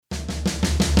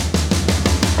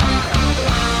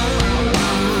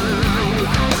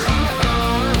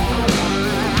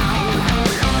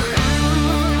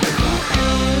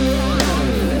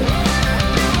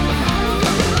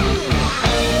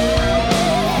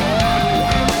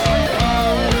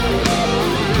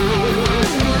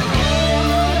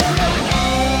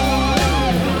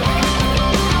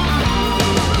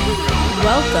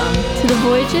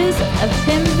Voyages of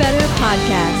Tim Vetter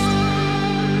podcast.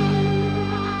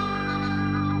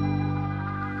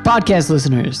 Podcast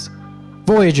listeners,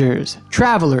 voyagers,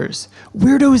 travelers,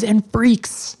 weirdos and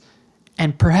freaks,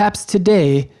 and perhaps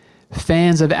today,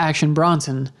 fans of Action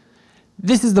Bronson.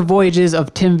 This is the Voyages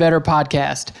of Tim Vetter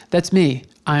podcast. That's me.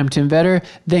 I am Tim Vetter.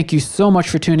 Thank you so much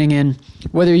for tuning in.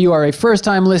 Whether you are a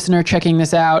first-time listener checking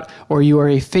this out or you are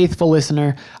a faithful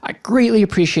listener, I greatly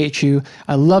appreciate you.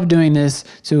 I love doing this,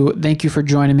 so thank you for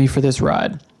joining me for this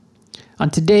ride. On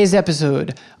today's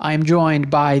episode, I am joined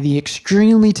by the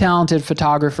extremely talented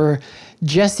photographer,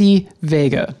 Jesse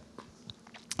Vega.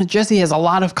 Jesse has a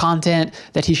lot of content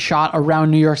that he shot around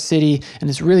New York City, and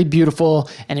it's really beautiful,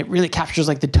 and it really captures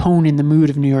like the tone and the mood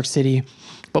of New York City.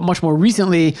 But much more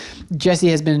recently, Jesse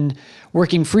has been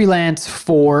working freelance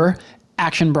for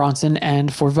Action Bronson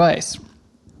and for Vice.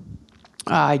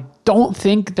 I don't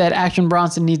think that Action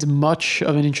Bronson needs much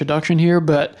of an introduction here,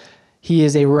 but he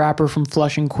is a rapper from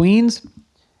Flushing, Queens.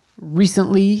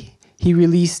 Recently, he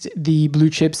released the Blue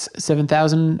Chips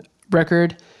 7000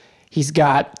 record. He's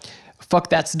got Fuck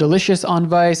That's Delicious on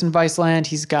Vice and Viceland.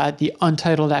 He's got the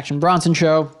Untitled Action Bronson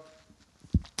show.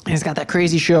 And he's got that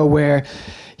crazy show where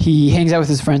he hangs out with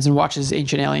his friends and watches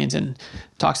Ancient Aliens and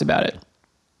talks about it.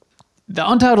 The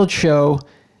Untitled show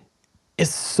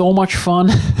is so much fun.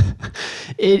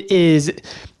 It is,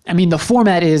 the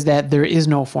format is that there is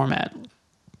no format.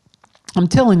 I'm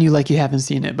telling you like you haven't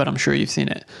seen it, but I'm sure you've seen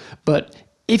it. But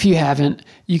if you haven't,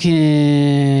 you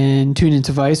can tune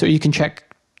into Vice or you can check,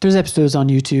 there's episodes on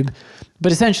YouTube.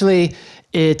 But essentially,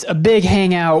 it's a big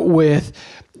hangout with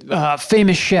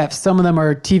famous chefs. Some of them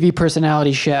are TV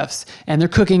personality chefs, and they're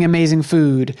cooking amazing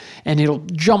food. And it'll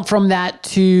jump from that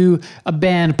to a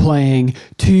band playing,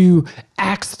 to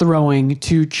axe throwing,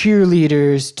 to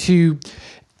cheerleaders, to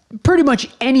pretty much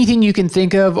anything you can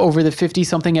think of over the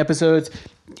 50-something episodes.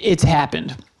 It's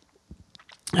happened.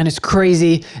 And it's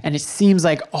crazy, and it seems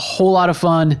like a whole lot of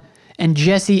fun. And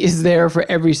Jesse is there for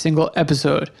every single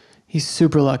episode. He's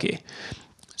super lucky.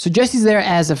 So Jesse's there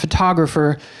as a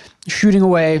photographer, shooting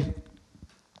away,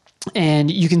 and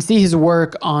you can see his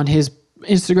work on his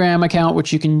Instagram account,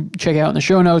 which you can check out in the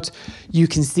show notes. You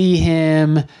can see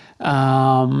him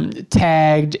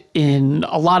tagged in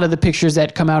a lot of the pictures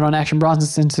that come out on Action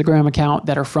Bronson's Instagram account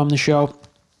that are from the show.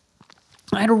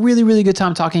 I had a really, really good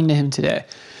time talking to him today.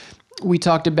 We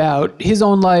talked about his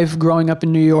own life growing up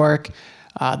in New York,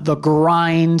 the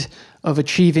grind of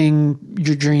achieving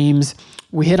your dreams.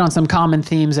 We hit on some common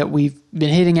themes that we've been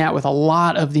hitting at with a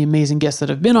lot of the amazing guests that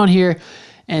have been on here.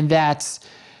 And that's,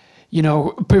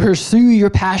 pursue your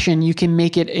passion. You can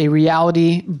make it a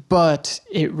reality, but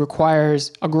it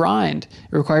requires a grind.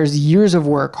 It requires years of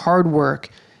work, hard work,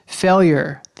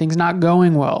 failure, things not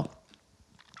going well,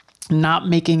 not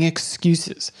making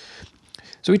excuses.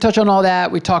 So we touched on all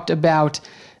that. We talked about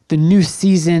the new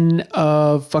season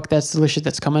of Fuck That's Delicious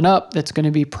that's coming up. That's going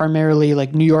to be primarily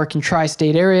like New York and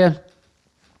tri-state area.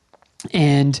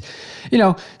 And,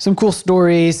 some cool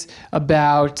stories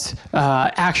about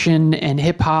action and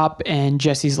hip hop and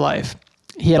Jesse's life.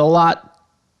 He had a lot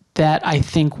that I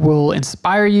think will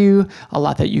inspire you, a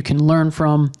lot that you can learn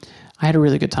from. I had a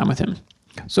really good time with him.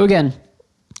 So again,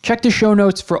 check the show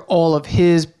notes for all of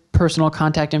his personal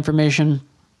contact information.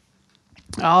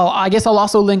 I guess I'll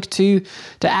also link to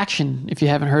Action if you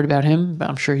haven't heard about him, but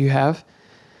I'm sure you have.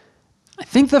 I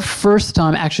think the first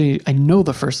time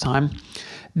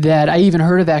that I even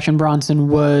heard of Action Bronson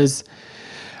was,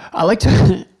 I like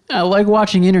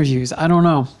watching interviews. I don't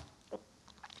know.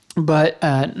 But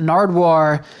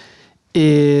Nardwuar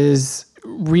is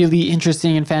really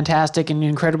interesting and fantastic and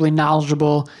incredibly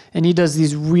knowledgeable. And he does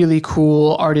these really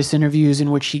cool artist interviews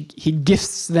in which he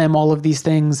gifts them all of these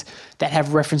things that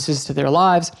have references to their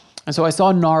lives. And so I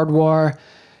saw Nardwuar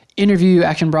interview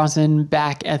Action Bronson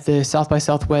back at the South by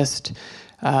Southwest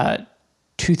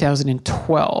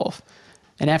 2012.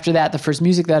 And after that, the first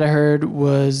music that I heard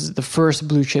was the first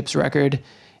Blue Chips record.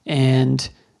 And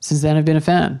since then, I've been a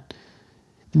fan.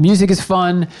 The music is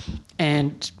fun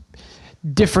and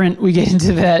different. We get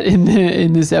into that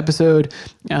in this episode.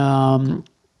 And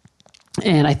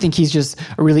I think he's just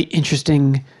a really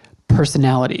interesting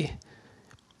personality.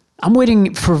 I'm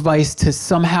waiting for Vice to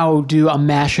somehow do a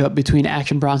mashup between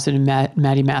Action Bronson and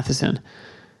Maddie Matheson.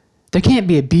 There can't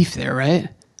be a beef there, right?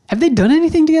 Have they done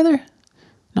anything together?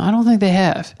 No, I don't think they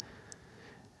have.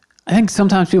 I think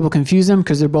sometimes people confuse them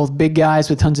because they're both big guys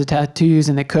with tons of tattoos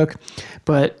and they cook.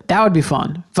 But that would be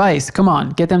fun. Vice, come on,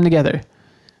 get them together.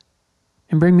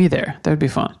 And bring me there. That would be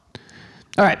fun.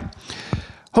 All right.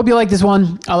 Hope you like this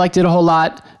one. I liked it a whole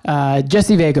lot.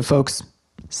 Jesse Vega, folks.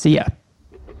 See ya.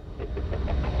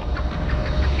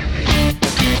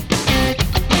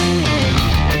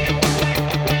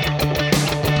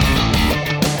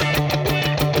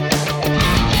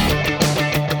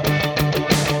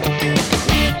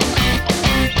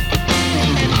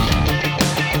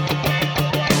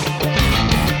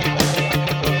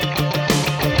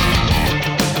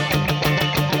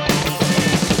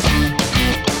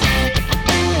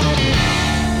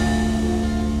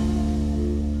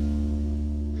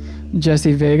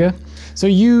 Jesse Vega. So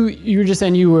you were just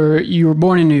saying you were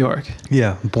born in New York.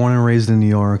 Yeah, born and raised in New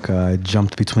York. I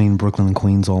jumped between Brooklyn and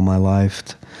Queens all my life.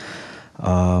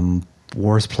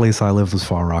 Worst place I lived was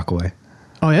Far Rockaway.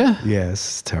 Oh yeah? Yeah,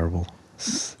 it's terrible.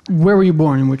 Where were you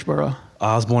born? In which borough?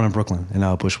 I was born in Brooklyn, in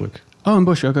Bushwick. Oh, in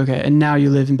Bushwick. Okay, and now you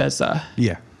live in Bed-Stuy.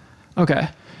 Yeah. Okay,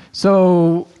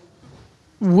 so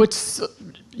what's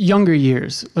younger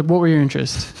years? Like, what were your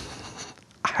interests?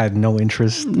 I had no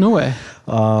interest. No way.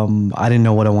 I didn't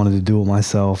know what I wanted to do with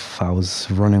myself. I was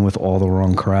running with all the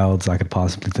wrong crowds I could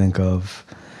possibly think of.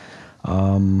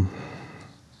 I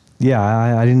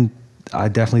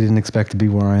definitely didn't expect to be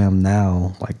where I am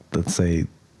now, like, let's say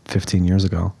 15 years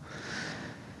ago.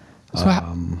 So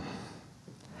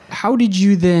how did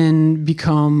you then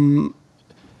become,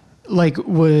 like,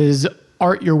 was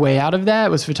art your way out of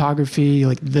that? Was photography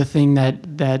like the thing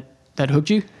that hooked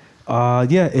you?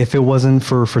 Yeah, if it wasn't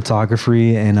for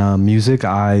photography and music,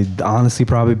 I'd honestly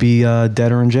probably be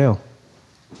dead or in jail.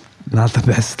 Not the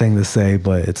best thing to say,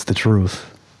 but it's the truth.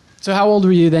 So how old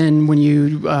were you then when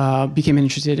you became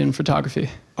interested in photography?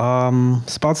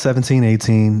 It's about 17,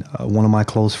 18. One of my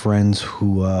close friends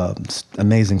who,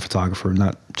 amazing photographer,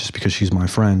 not just because she's my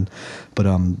friend, but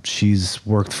she's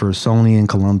worked for Sony and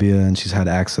Columbia, and she's had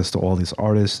access to all these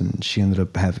artists, and she ended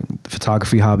up having the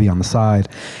photography hobby on the side.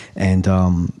 And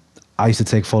I used to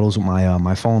take photos with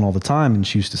my phone all the time, and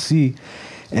she used to see.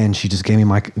 And she just gave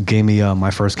me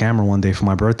my first camera one day for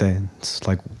my birthday. It's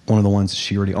like one of the ones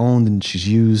she already owned and she's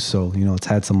used, so it's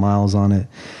had some miles on it.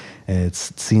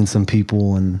 It's seen some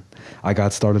people, and I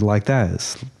got started like that.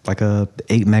 It's like a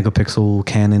 8 megapixel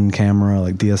Canon camera,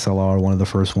 like DSLR, one of the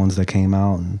first ones that came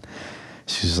out. And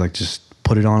she's like, just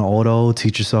put it on auto,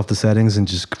 teach yourself the settings, and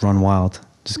just run wild.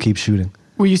 Just keep shooting.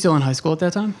 Were you still in high school at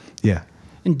that time? Yeah.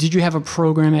 And did you have a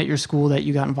program at your school that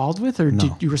you got involved with, or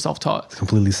No. you were self-taught?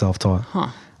 Completely self-taught. Huh.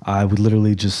 I would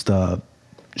literally just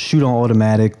shoot on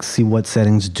automatic, see what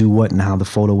settings do what and how the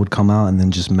photo would come out, and then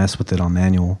just mess with it on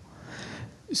manual.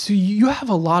 So you have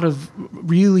a lot of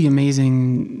really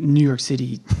amazing New York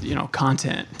City,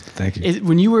 content. Thank you.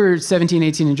 When you were 17,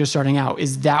 18 and just starting out,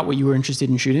 is that what you were interested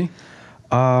in shooting?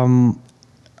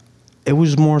 It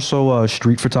was more so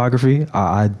street photography.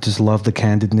 I just love the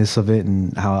candidness of it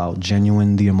and how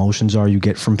genuine the emotions are you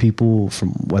get from people, from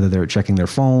whether they're checking their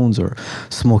phones or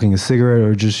smoking a cigarette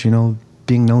or just,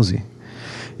 being nosy.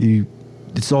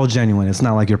 It's all genuine. It's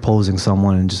not like you're posing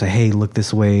someone and just say, hey, look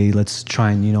this way. Let's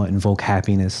try and, invoke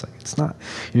happiness. Like, it's not.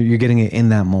 You're getting it in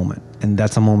that moment. And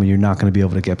that's a moment you're not going to be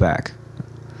able to get back.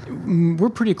 We're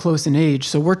pretty close in age.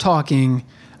 So we're talking,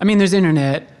 there's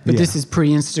internet, but This is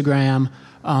pre-Instagram.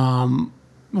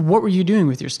 What were you doing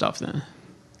with your stuff then?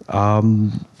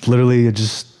 Literally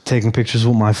just taking pictures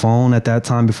with my phone at that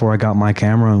time before I got my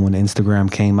camera. And when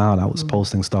Instagram came out, I was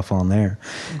posting stuff on there.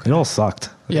 Okay. It all sucked.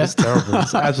 Yeah. It's terrible.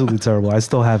 It's absolutely terrible. I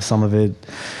still have some of it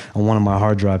on one of my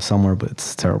hard drives somewhere, but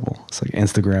it's terrible. It's like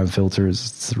Instagram filters.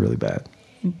 It's really bad.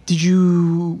 Did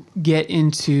you get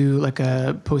into like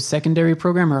a post-secondary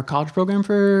program or a college program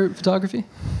for photography?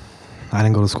 I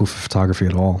didn't go to school for photography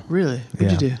at all. Really? What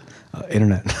did you do?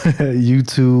 Internet.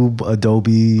 YouTube,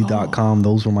 Adobe.com.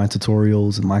 Those were my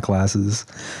tutorials and my classes.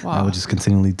 Wow. I would just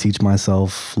continually teach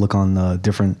myself, look on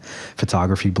different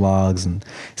photography blogs and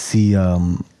see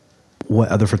what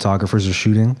other photographers are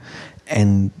shooting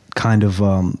and kind of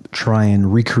try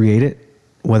and recreate it,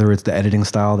 whether it's the editing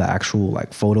style, the actual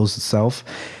like photos itself,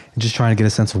 and just trying to get a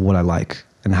sense of what I like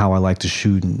and how I like to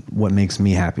shoot and what makes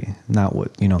me happy, not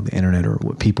what, the internet or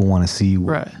what people want to see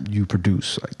what you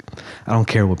produce. Like, I don't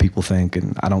care what people think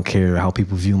and I don't care how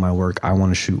people view my work. I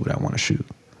want to shoot what I want to shoot.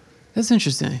 That's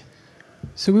interesting.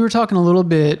 So we were talking a little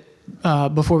bit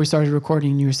before we started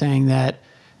recording. You were saying that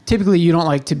typically you don't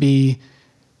like to be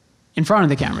in front of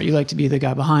the camera. You like to be the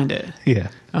guy behind it. Yeah.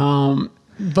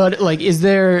 But like, is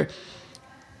there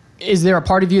a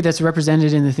part of you that's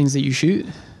represented in the things that you shoot?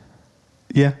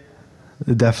 Yeah.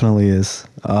 It definitely is.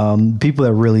 People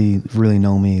that really, really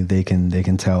know me, they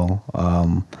can tell.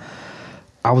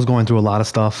 I was going through a lot of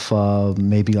stuff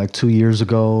maybe like 2 years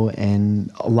ago, and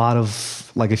a lot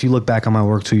of, like, if you look back on my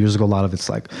work 2 years ago, a lot of it's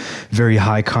like very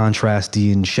high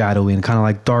contrasty and shadowy and kind of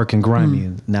like dark and grimy.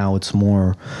 And now it's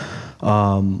more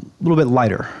a little bit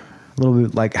lighter, a little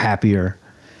bit like happier.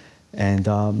 And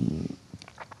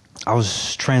I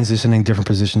was transitioning different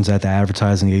positions at the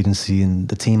advertising agency, and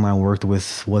the team I worked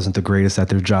with wasn't the greatest at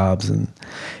their jobs, and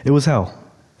it was hell.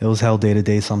 It was hell day to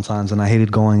day sometimes, and I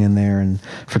hated going in there, and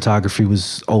photography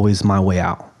was always my way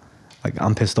out. Like,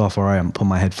 I'm pissed off, all right, I'm putting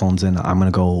my headphones in, I'm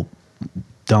going to go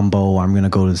Dumbo, I'm going to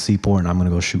go to the Seaport, and I'm going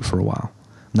to go shoot for a while.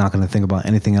 I'm not going to think about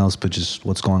anything else but just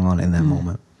what's going on in that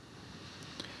moment.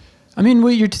 I mean,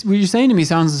 what you're saying to me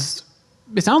sounds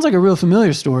like a real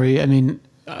familiar story. I mean,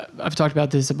 I've talked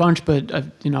about this a bunch, but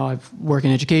I've worked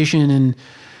in education, and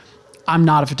I'm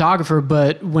not a photographer.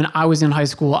 But when I was in high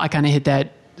school, I kind of hit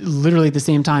that literally at the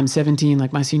same time. 17,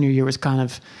 like my senior year, was kind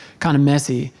of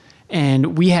messy,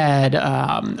 and we had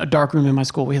a dark room in my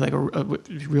school. We had like a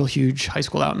real huge high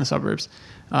school out in the suburbs,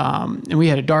 and we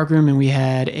had a dark room, and we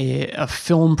had a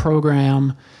film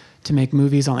program to make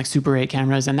movies on like Super 8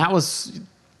 cameras, and that was,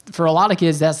 for a lot of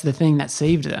kids, that's the thing that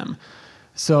saved them.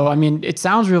 So, I mean, it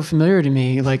sounds real familiar to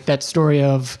me, like that story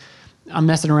of I'm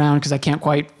messing around because I can't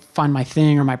quite find my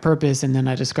thing or my purpose, and then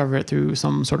I discover it through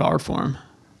some sort of art form.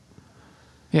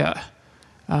 Yeah.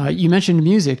 You mentioned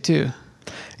music, too.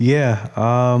 Yeah.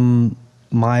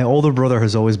 My older brother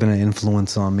has always been an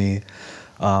influence on me.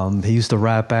 He used to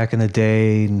rap back in the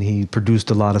day, and he produced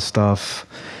a lot of stuff.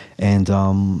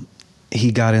 And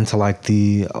he got into like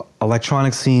the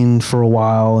electronic scene for a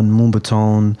while in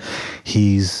Moonbatone.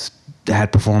 He's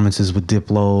had performances with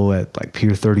Diplo at like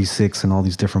Pier 36 and all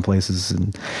these different places,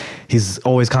 and he's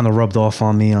always kind of rubbed off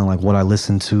on me on like what I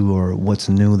listen to or what's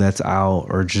new that's out,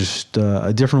 or just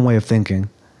a different way of thinking.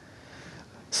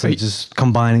 So just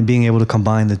being able to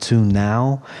combine the two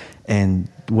now, and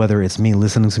whether it's me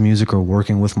listening to music or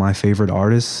working with my favorite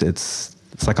artists, it's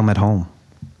like I'm at home.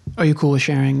 Are you cool with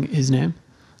sharing his name?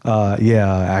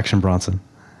 Yeah, Action Bronson.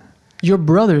 Your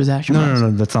brother is Action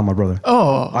Bronson? No, that's not my brother.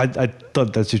 Oh. I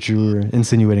thought that's what you were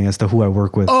insinuating as to who I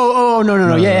work with.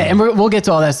 No. Yeah, and we'll get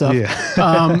to all that stuff.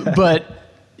 Yeah. But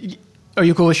are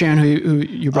you cool with sharing who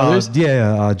your brother is?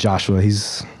 Yeah, Joshua.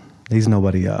 He's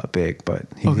nobody big, but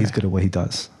he's good at what he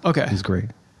does. Okay. He's great.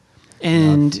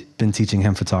 And I've been teaching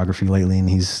him photography lately, and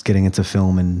he's getting into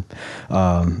film and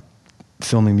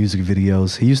filming music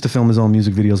videos. He used to film his own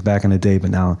music videos back in the day,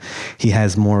 but now he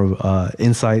has more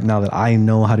insight now that I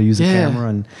know how to use a camera,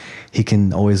 and he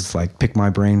can always like pick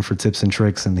my brain for tips and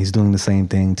tricks, and he's doing the same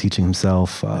thing, teaching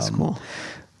himself. That's cool.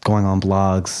 Going on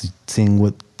blogs, seeing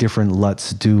what different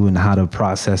LUTs do and how to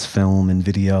process film and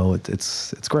video.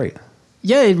 It's great.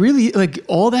 Yeah, it really, like,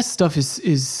 all that stuff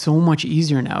is so much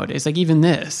easier nowadays. Like, even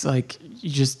this, like,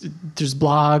 there's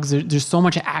blogs, there's so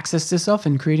much access to stuff,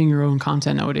 and creating your own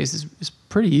content nowadays is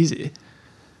pretty easy.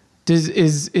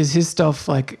 Is his stuff,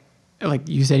 like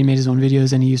you said, he made his own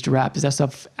videos and he used to rap. Is that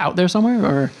stuff out there somewhere,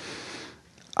 or?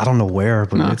 I don't know where,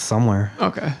 but it's somewhere.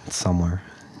 Okay. It's somewhere.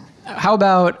 How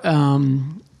about,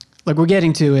 like, we're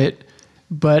getting to it,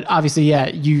 but obviously, yeah,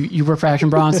 you work for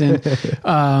Action Bronson.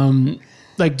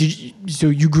 Like, so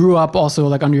you grew up also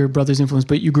like under your brother's influence,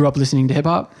 but you grew up listening to hip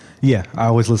hop? Yeah, I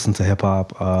always listened to hip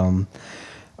hop.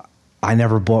 I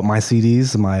never bought my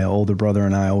CDs. My older brother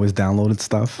and I always downloaded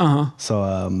stuff. Uh-huh. So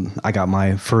I got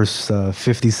my first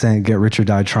 50 Cent Get Rich or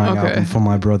Die Trying album from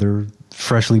my brother,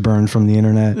 freshly burned from the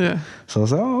internet. Yeah. So I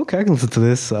was like, oh, okay, I can listen to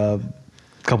this. A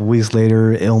couple weeks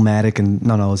later, Illmatic and it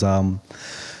was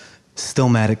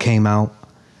Stillmatic came out.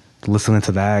 Listening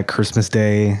to that, Christmas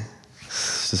Day.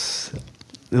 It's just,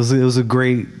 it was a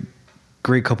great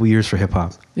couple years for hip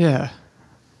hop. Yeah.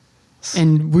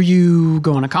 And were you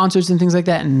going to concerts and things like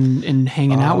that, and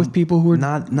hanging out with people who were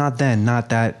not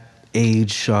that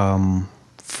age?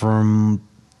 From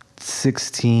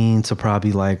 16 to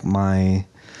probably like my,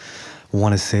 I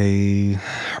want to say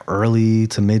early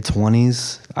to mid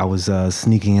 20s, I was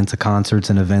sneaking into concerts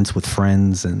and events with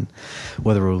friends, and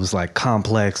whether it was like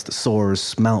Complex, The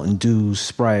Source, Mountain Dew,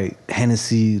 Sprite,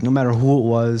 Hennessy, no matter who it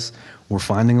was, we're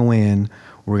finding a way in.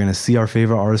 We're going to see our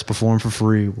favorite artist perform for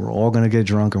free. We're all going to get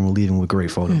drunk, and we're leaving with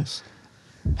great photos.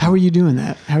 Yeah. How are you doing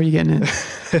that? How are you getting in?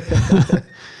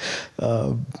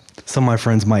 Some of my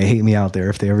friends might hate me out there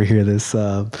if they ever hear this.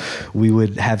 We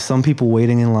would have some people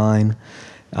waiting in line,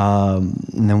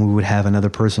 and then we would have another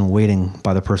person waiting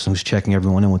by the person who's checking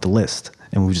everyone in with the list.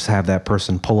 And we just have that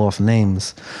person pull off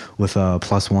names with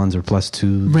 +1s or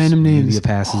 +2s. Random names. Media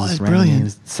passes. Oh, that's random brilliant.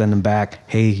 Names, send them back.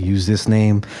 Hey, use this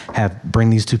name. Bring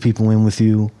these 2 people in with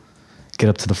you. Get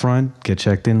up to the front. Get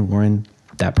checked in. We're in.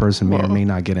 That person may or may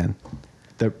not get in.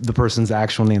 The person's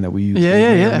actual name that we use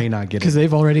may or may not get in. Because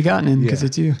they've already gotten in because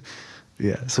it's you.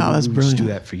 Yeah. So that's we brilliant. just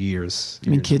do that for years. I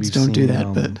mean, kids don't do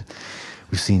that, but...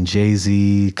 We've seen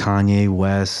Jay-Z, Kanye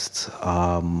West,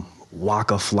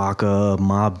 Waka Flocka,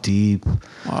 Mobb Deep.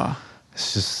 Wow.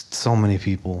 It's just so many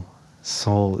people.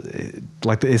 So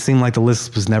it seemed like the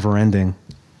list was never ending.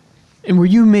 And were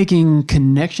you making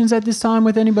connections at this time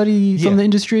with anybody from the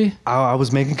industry? I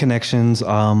was making connections.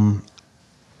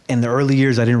 In the early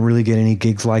years, I didn't really get any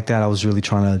gigs like that. I was really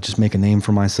trying to just make a name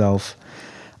for myself.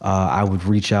 I would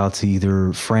reach out to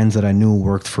either friends that I knew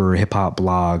worked for hip hop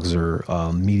blogs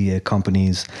or media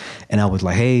companies, and I would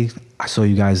like, hey, I saw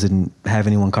you guys didn't have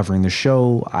anyone covering the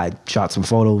show. I shot some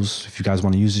photos. If you guys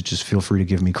want to use it, just feel free to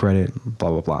give me credit, blah,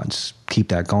 blah, blah. Just keep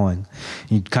that going.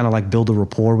 You kind of like build a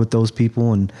rapport with those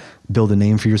people and build a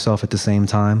name for yourself at the same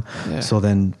time. Yeah. So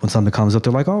then when something comes up,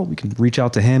 they're like, oh, we can reach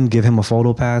out to him, give him a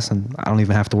photo pass, and I don't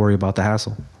even have to worry about the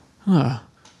hassle. Huh.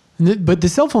 But the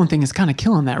cell phone thing is kind of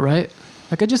killing that, right?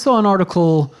 Like I just saw an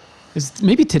article,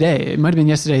 maybe today, it might have been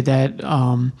yesterday,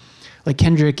 that like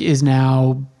Kendrick is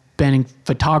now banning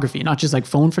photography, not just like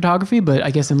phone photography, but I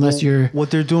guess unless you're...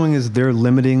 What they're doing is they're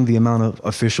limiting the amount of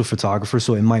official photographers,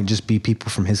 so it might just be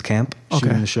people from his camp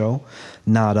shooting the show,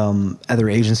 not other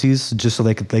agencies, just so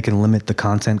they can limit the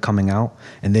content coming out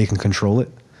and they can control it.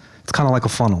 It's kind of like a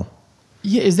funnel.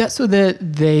 Yeah, is that so that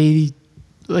they,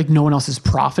 like no one else is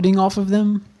profiting off of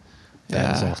them?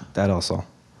 That also.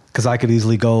 Because I could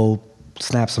easily go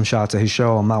snap some shots at his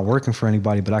show. I'm not working for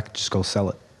anybody, but I could just go sell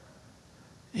it.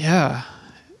 Yeah.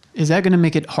 Is that going to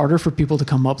make it harder for people to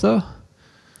come up, though?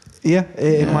 Yeah,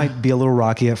 it might be a little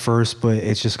rocky at first, but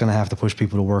it's just going to have to push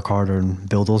people to work harder and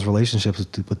build those relationships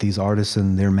with these artists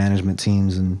and their management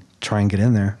teams and try and get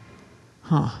in there.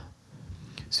 Huh.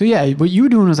 So, yeah, what you were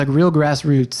doing was like real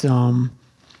grassroots.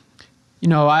 You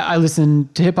know, I listen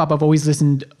to hip hop. I've always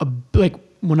listened, like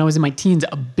when I was in my teens,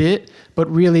 a bit, but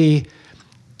really...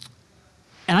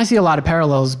 And I see a lot of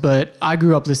parallels, but I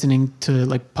grew up listening to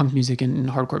like punk music and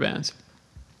hardcore bands.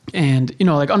 And, you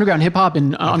know, like underground hip hop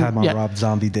and... I've had my Rob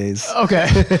Zombie days. Okay.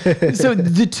 So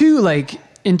the two, like,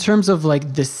 in terms of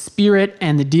like the spirit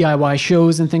and the DIY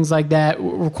shows and things like that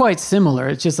were quite similar.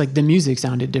 It's just like the music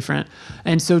sounded different.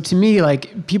 And so to me,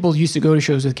 like people used to go to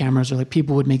shows with cameras, or like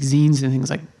people would make zines and things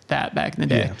like that back in the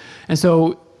day. Yeah. And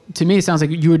so to me, it sounds like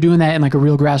you were doing that in like a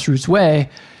real grassroots way.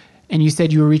 And you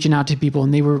said you were reaching out to people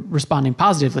and they were responding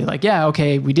positively. Like, yeah,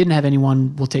 okay, we didn't have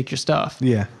anyone, we'll take your stuff.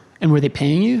 Yeah. And were they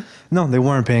paying you? No, they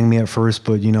weren't paying me at first,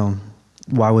 but you know,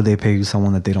 why would they pay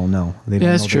someone that they don't know? They don't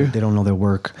that's know true. They don't know their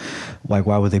work. Like,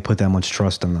 why would they put that much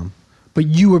trust in them? But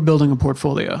you were building a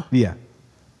portfolio. Yeah.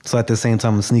 So at the same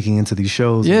time, I'm sneaking into these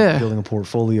shows, and building a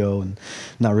portfolio, and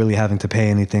not really having to pay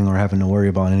anything or having to worry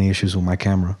about any issues with my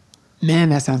camera. Man,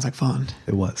 that sounds like fun.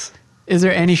 It was. Is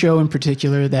there any show in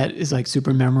particular that is like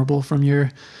super memorable from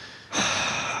your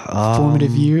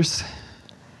formative years?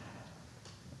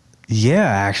 Yeah,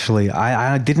 actually.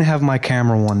 I didn't have my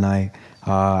camera one night.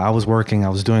 I was working. I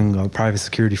was doing private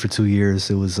security for 2 years.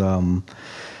 It was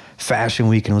fashion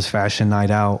week and it was fashion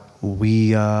night out.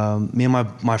 Me and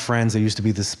my friends, there used to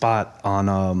be this spot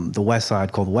on the west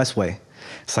side called Westway.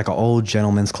 It's like an old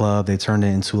gentleman's club. They turned it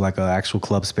into like an actual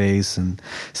club space and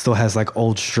still has like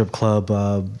old strip club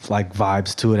like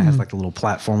vibes to it. It has like the little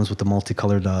platforms with the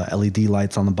multicolored LED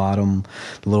lights on the bottom,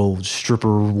 the little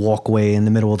stripper walkway in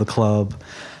the middle of the club.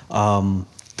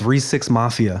 3-6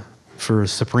 Mafia for a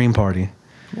Supreme party.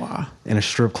 Wow. In a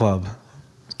strip club.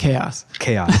 Chaos.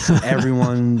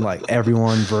 Everyone,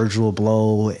 Virgil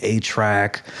Blow,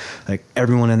 A-Track, like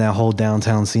everyone in that whole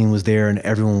downtown scene was there and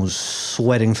everyone was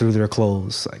sweating through their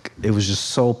clothes. Like it was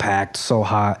just so packed, so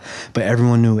hot, but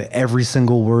everyone knew every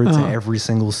single word to every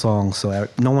single song. So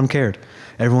no one cared.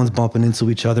 Everyone's bumping into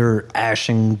each other,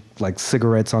 ashing like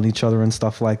cigarettes on each other and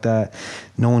stuff like that.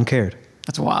 No one cared.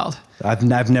 That's wild. I've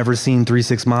never seen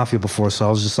 3-6 Mafia before, so I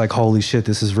was just like, holy shit,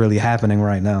 this is really happening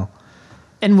right now.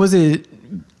 And was it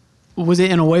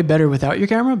in a way better without your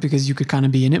camera because you could kind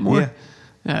of be in it more?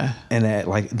 Yeah. And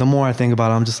like the more I think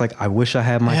about it, I'm just like, I wish I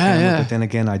had my camera, but then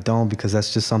again, I don't, because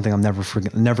that's just something I'm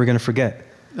never going to forget.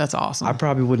 That's awesome. I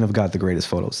probably wouldn't have got the greatest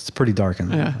photos. It's pretty dark in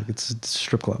there. Like it's a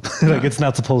strip club. Like it's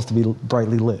not supposed to be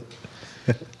brightly lit.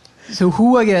 So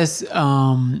who, I guess,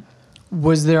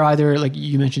 was there either, like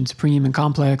you mentioned Supreme and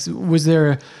Complex, was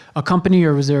there a company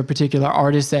or was there a particular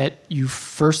artist that you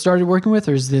first started working with,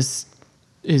 or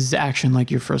is Action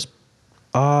like your first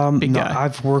big guy?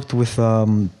 I've worked with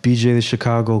BJ the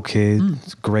Chicago Kid,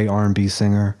 great R&B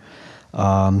singer.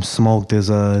 Smoke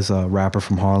DZA is a rapper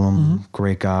from Harlem,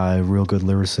 great guy, real good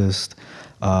lyricist.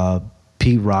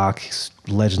 Pete Rock, he's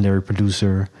legendary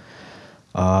producer.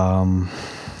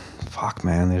 Fuck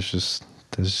man, there's just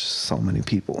so many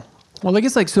people. Well, I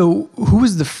guess like, so who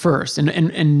was the first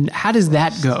and how does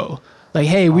that go? Like,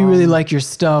 hey, we really like your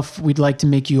stuff. We'd like to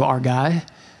make you our guy.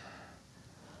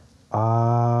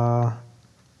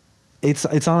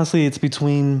 It's honestly, it's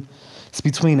between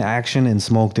Action and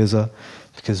Smoke DZA,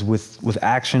 because with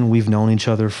Action, we've known each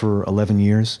other for 11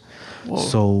 years. Whoa.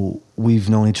 So we've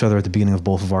known each other at the beginning of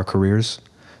both of our careers.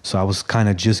 So I was kind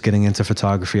of just getting into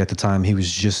photography at the time. He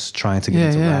was just trying to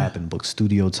get into rap and book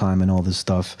studio time and all this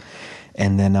stuff.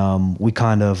 And then we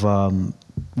kind of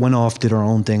went off, did our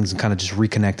own things, and kind of just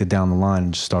reconnected down the line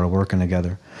and just started working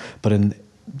together. But in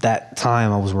that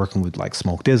time, I was working with like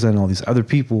Smoke Dizza and all these other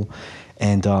people,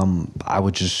 and I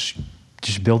would just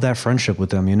build that friendship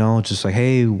with them, you know, just like,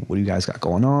 hey, what do you guys got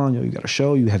going on? You got a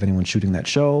show? You have anyone shooting that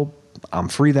show? I'm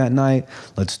free that night.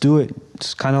 Let's do it.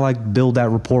 Just kind of like build that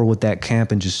rapport with that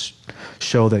camp and just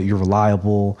show that you're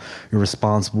reliable, you're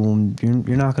responsible, and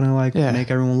you're not gonna like make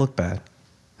everyone look bad.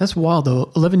 That's wild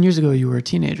though. 11 years ago, you were a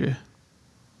teenager,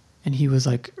 and he was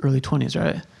like early 20s,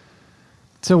 right?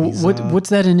 So what's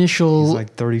that initial? He's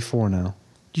like 34 now.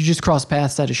 You just crossed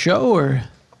paths at a show, or?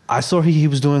 I saw he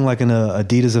was doing like an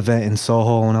Adidas event in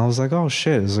Soho, and I was like, oh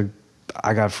shit! It's like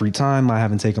I got free time. I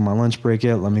haven't taken my lunch break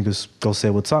yet. Let me just go say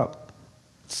what's up.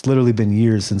 It's literally been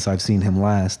years since I've seen him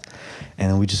last,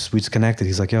 and we just connected.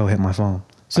 He's like, yo, hit my phone.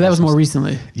 So that was more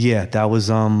recently. Yeah, that was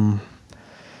I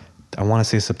want to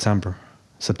say September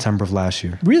of last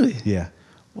year. Really? Yeah.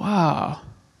 Wow.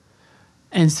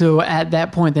 And so at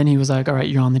that point, then he was like, all right,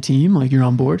 you're on the team, like you're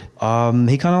on board? He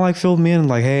kind of like filled me in,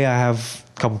 like, hey, I have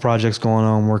a couple projects going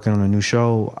on, working on a new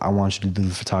show. I want you to do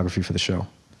the photography for the show.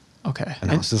 Okay. And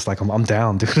I was just like, I'm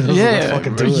down, dude. I was yeah. like, let's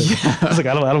fucking do it. Yeah. I was like,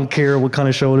 I don't care what kind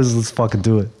of show it is. Let's fucking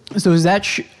do it. So is that,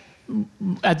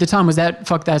 at the time, was that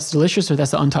Fuck That's Delicious, or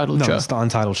that's the Untitled show? No, it's the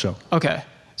Untitled show. Okay.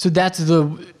 So that's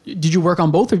did you work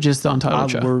on both or just the Untitled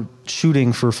show? We're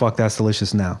shooting for Fuck That's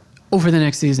Delicious now. For the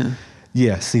next season?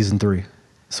 Yeah, season 3.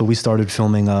 So we started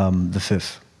filming the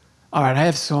 5th. All right, I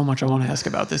have so much I want to ask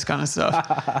about this kind of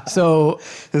stuff. So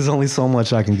there's only so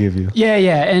much I can give you. Yeah,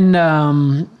 and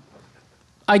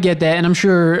I get that, and I'm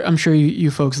sure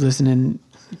you folks listening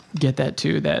get that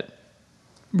too. That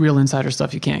real insider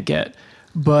stuff you can't get.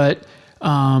 But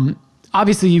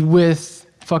obviously, with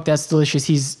Fuck That's Delicious,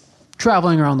 he's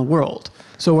traveling around the world.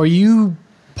 So are you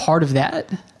part of that?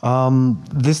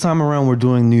 This time around, we're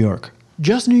doing New York.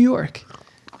 Just New York.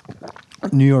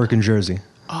 New York and Jersey.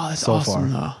 Oh, that's so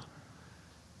awesome, far. though.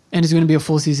 And it's going to be a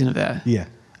full season of that? Yeah.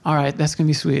 All right, that's going to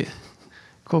be sweet.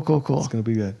 Cool. It's going to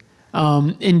be good.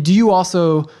 And do you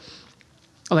also,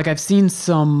 like, I've seen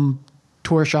some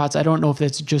tour shots. I don't know if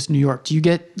that's just New York. Do you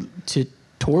get to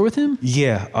tour with him?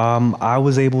 Yeah. I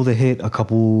was able to hit a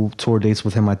couple tour dates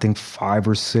with him, I think 5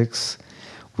 or 6.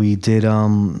 We did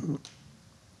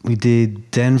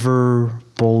Denver,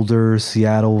 Boulder,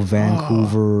 Seattle,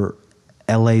 Vancouver,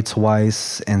 LA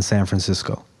twice, and San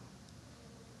Francisco.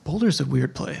 Boulder's a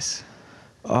weird place.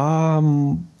 I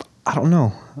don't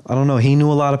know. He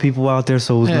knew a lot of people out there,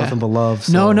 so it was nothing but love.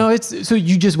 So. No, so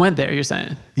you just went there, you're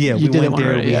saying? Yeah, you we went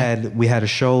there. Already, we had a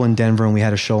show in Denver and we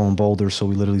had a show in Boulder, so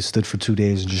we literally stood for 2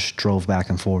 days and just drove back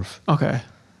and forth. Okay.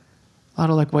 A lot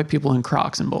of like white people in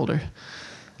Crocs in Boulder.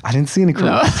 I didn't see any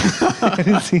Crocs. No. I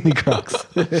didn't see any Crocs.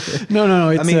 No.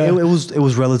 It's, it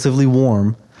was relatively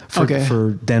warm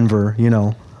for Denver, you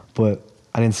know, but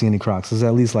I didn't see any Crocs. It was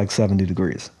at least like 70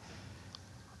 degrees.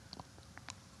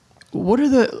 What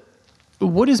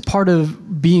is part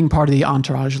of being part of the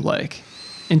entourage like,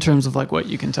 in terms of like what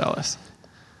you can tell us?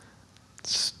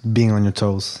 It's being on your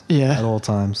toes at all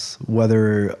times,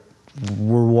 whether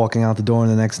we're walking out the door in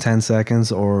the next 10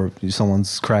 seconds or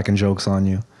someone's cracking jokes on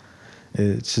you.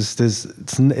 It's just there's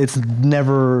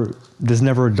never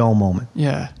a dull moment.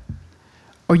 Yeah.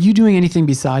 Are you doing anything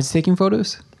besides taking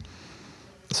photos?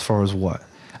 As far as what?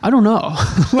 I don't know.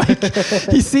 Like,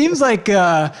 he seems like,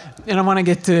 and I want to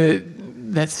get to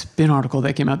that Spin article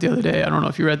that came out the other day. I don't know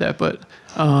if you read that, but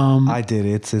I did.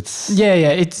 It's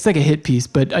it's like a hit piece.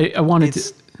 But I wanted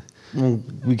to. Well,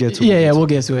 we get to it. Yeah, we'll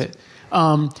get to it.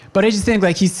 But I just think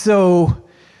like he's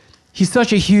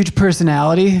such a huge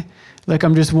personality. Like,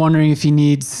 I'm just wondering if he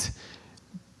needs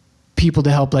people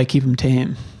to help like keep him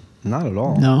tame. Not at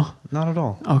all. No? Not at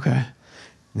all. Okay.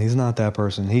 He's not that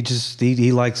person.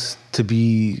 He likes to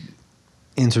be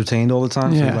entertained all the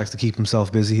time. So he likes to keep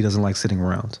himself busy. He doesn't like sitting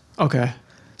around. Okay.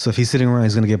 So if he's sitting around,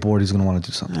 he's going to get bored. He's going to want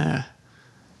to do something.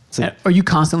 Yeah. Are you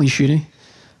constantly shooting?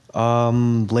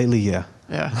 Lately, yeah.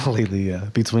 Yeah. Lately, yeah.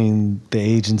 Between the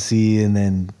agency and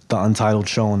then the Untitled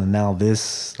show and then now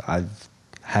this, I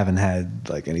haven't had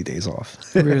like any days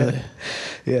off. Really?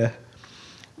 Yeah.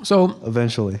 So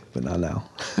eventually, but not now.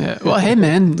 Yeah. Well, hey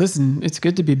man, listen, it's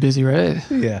good to be busy, right?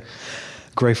 Yeah.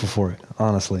 Grateful for it,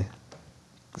 honestly.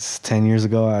 10 years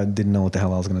ago, I didn't know what the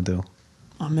hell I was gonna do.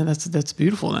 Oh man, that's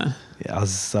beautiful, man. Yeah, I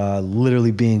was literally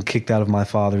being kicked out of my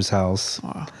father's house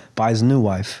by his new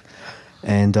wife,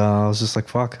 and I was just like,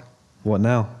 "Fuck, what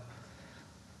now?"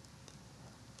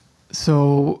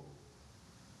 So,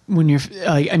 when you're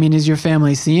like, I mean, is your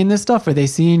family seeing this stuff? Are they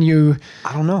seeing you?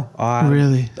 I don't know.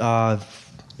 Really?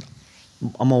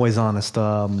 I'm always honest.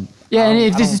 Yeah, and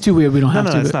if this is too weird, we don't have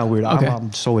to. No, it's not weird. Okay.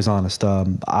 I'm just always honest.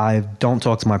 I don't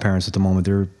talk to my parents at the moment.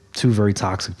 They're two very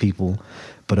toxic people.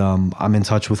 But I'm in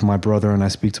touch with my brother, and I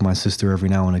speak to my sister every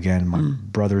now and again. My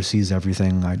brother sees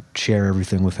everything. I share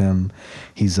everything with him.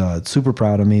 He's super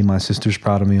proud of me. My sister's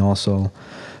proud of me also.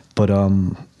 But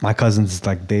my cousins,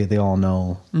 like, they all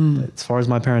know. As far as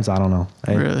my parents, I don't know.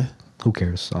 Really? Who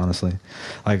cares, honestly?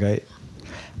 Like,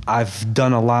 I've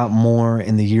done a lot more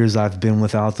in the years I've been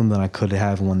without them than I could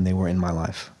have when they were in my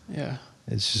life. Yeah.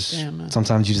 It's just, damn, man.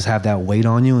 sometimes you just have that weight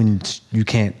on you, and you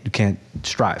can't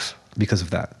strive because of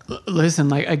that. Listen,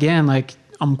 like, again, like,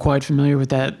 I'm quite familiar with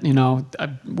that. You know,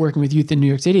 working with youth in New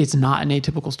York City, it's not an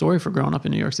atypical story for growing up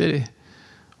in New York City.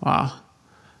 Wow.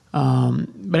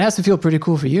 But it has to feel pretty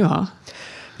cool for you, huh?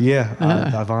 Yeah.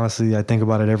 I've honestly, I think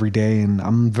about it every day, and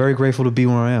I'm very grateful to be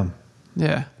where I am.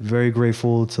 Yeah. Very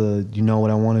grateful to, what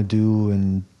I want to do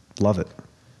and love it.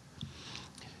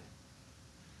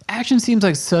 Action seems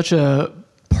like such a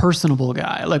personable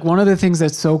guy. Like, one of the things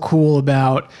that's so cool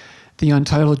about the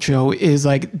Untitled show is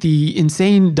like the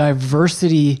insane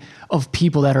diversity of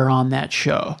people that are on that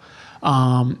show.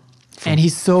 And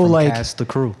he's so From like cast to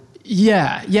crew.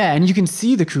 Yeah, and you can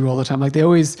see the crew all the time. Like they're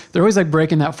always like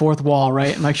breaking that fourth wall,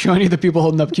 right? And like showing you the people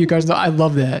holding up cue cards. I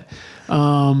love that.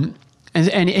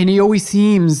 And he always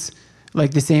seems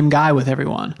like the same guy with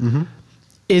everyone. Mm-hmm.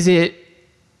 Is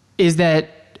that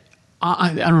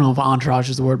I don't know if entourage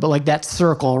is the word, but like that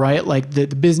circle, right? Like the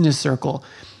business circle.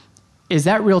 Is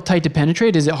that real tight to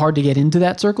penetrate? Is it hard to get into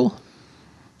that circle?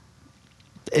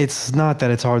 It's not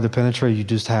that it's hard to penetrate. You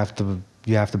just have to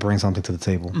bring something to the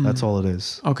table. That's all it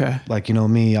is. Okay. Like,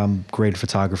 me, I'm great at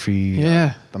photography.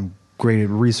 Yeah. I'm great at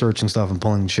researching stuff and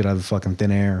pulling shit out of the fucking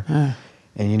thin air. Yeah.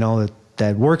 And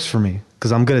that works for me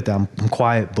because I'm good at that. I'm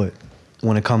quiet, but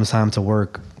when it comes time to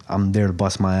work, I'm there to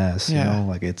bust my ass. Yeah.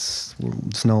 Like it's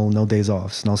no days off,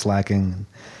 it's no slacking.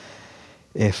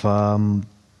 If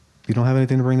you don't have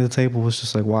anything to bring to the table, it's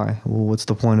just like, why? Well, what's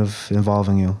the point of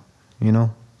involving you?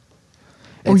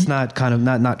 It's not kind of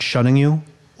not shutting you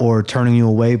or turning you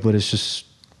away, but it's just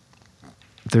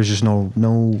there's just no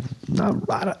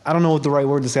I don't know what the right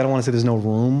word to say. I don't want to say there's no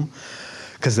room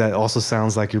because that also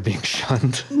sounds like you're being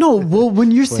shunned. No, well, when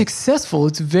you're successful,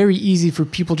 it's very easy for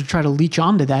people to try to leech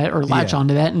onto that or latch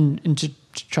onto that and to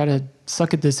try to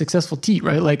suck at the successful teat,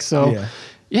 right? Like, so,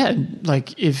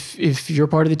 like if you're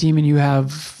part of the team and you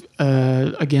have,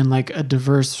 again, like a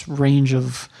diverse range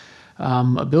of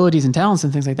abilities and talents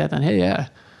and things like that, then hey, yeah.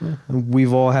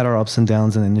 We've all had our ups and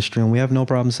downs in the industry, and we have no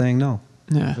problem saying no.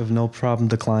 Yeah. We have no problem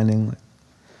declining.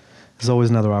 There's always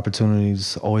another opportunity.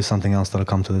 There's always something else that'll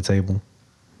come to the table.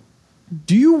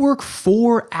 Do you work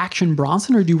for Action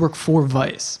Bronson or do you work for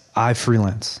Vice? I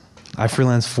freelance. I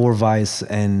freelance for Vice,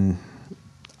 and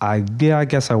I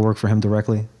guess I work for him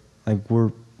directly. Like,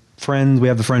 we're friends. We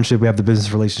have the friendship. We have the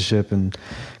business relationship, and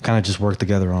kind of just work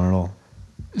together on it all.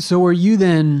 So are you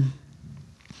then...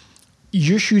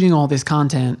 You're shooting all this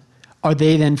content. Are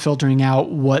they then filtering out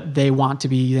what they want to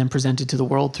be then presented to the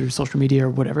world through social media or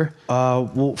whatever?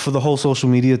 Well, for the whole social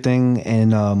media thing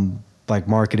and like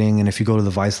marketing, and if you go to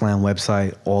the Viceland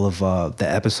website, all of the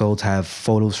episodes have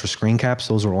photos for screen caps.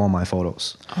 Those are all my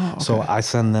photos. Oh, okay. So I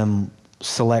send them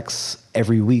selects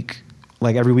every week.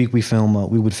 Like every week we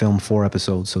would film 4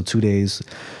 episodes. So 2 days,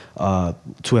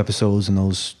 2 episodes in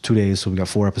those 2 days. So we got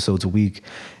 4 episodes a week.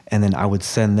 And then I would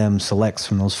send them selects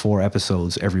from those 4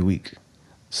 episodes every week.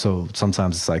 So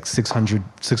sometimes it's like 600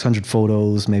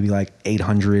 photos, maybe like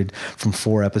 800 from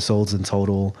 4 episodes in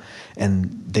total.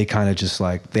 And they kind of just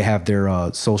like, they have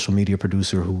their social media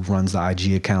producer who runs the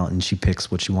IG account, and she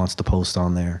picks what she wants to post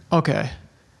on there. Okay.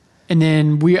 And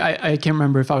then I can't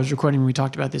remember if I was recording when we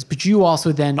talked about this, but you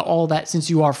also then all that, since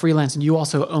you are freelance and you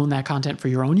also own that content for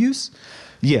your own use?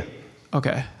 Yeah.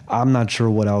 Okay. I'm not sure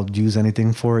what I'll use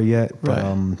anything for it yet,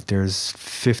 but there's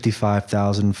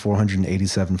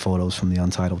 55,487 photos from the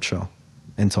Untitled show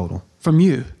in total. From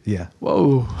you? Yeah.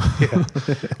 Whoa. Yeah.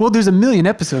 Well, there's 1 million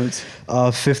episodes.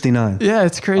 59. Yeah,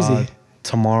 it's crazy.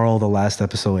 Tomorrow, the last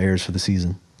episode airs for the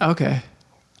season. Okay.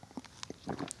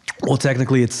 Well,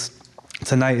 technically,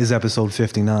 tonight is episode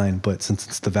 59, but since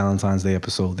it's the Valentine's Day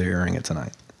episode, they're airing it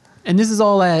tonight. And this is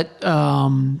all at...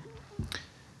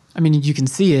 I mean, you can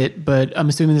see it, but I'm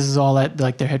assuming this is all at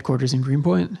like their headquarters in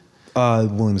Greenpoint?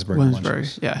 Williamsburg.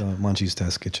 Munchies. Yeah. The Munchies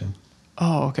Test Kitchen.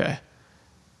 Oh, okay.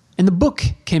 And the book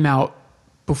came out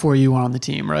before you went on the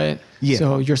team, right? Yeah.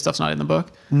 So your stuff's not in the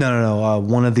book? No.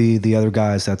 One of the other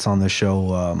guys that's on the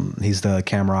show, he's the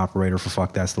camera operator for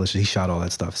Fuck That's Delicious. He shot all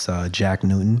that stuff. It's Jack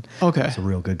Newton. Okay. He's a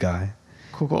real good guy.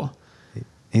 Cool.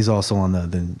 He's also on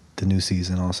the new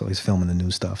season also. He's filming the new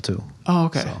stuff too. Oh,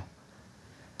 okay. So.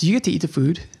 Do you get to eat the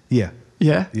food? Yeah.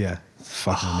 Yeah. Yeah. It's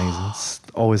fucking amazing. It's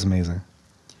always amazing.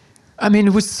 I mean,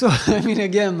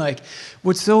 again, like,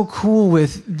 what's so cool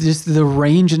with just the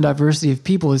range and diversity of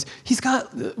people is he's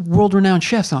got world-renowned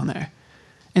chefs on there.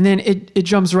 And then it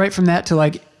jumps right from that to,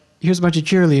 like, here's a bunch of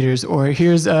cheerleaders, or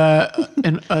here's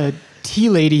a tea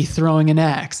lady throwing an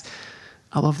axe.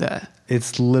 I love that.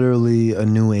 It's literally a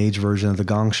new age version of the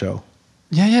Gong Show.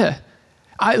 Yeah, yeah.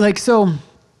 I don't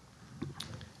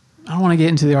want to get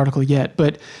into the article yet,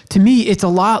 but to me, it's a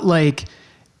lot like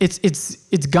it's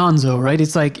Gonzo, right?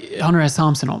 It's like Hunter S.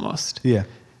 Thompson almost. Yeah.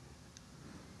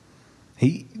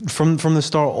 He from the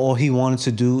start, all he wanted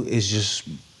to do is just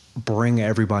bring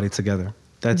everybody together.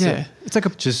 That's it. It's like a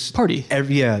just party.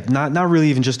 Not really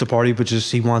even just a party, but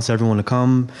just he wants everyone to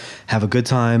come, have a good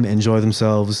time, enjoy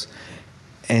themselves,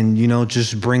 and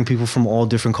just bring people from all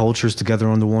different cultures together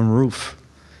under one roof.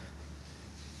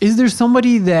 Is there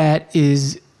somebody that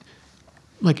is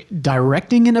like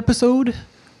directing an episode,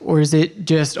 or is it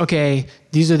just, okay,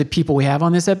 these are the people we have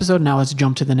on this episode, now let's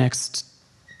jump to the next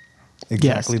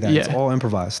Exactly guest? that. Yeah. It's all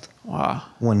improvised. Wow.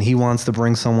 When he wants to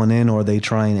bring someone in, or they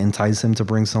try and entice him to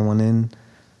bring someone in,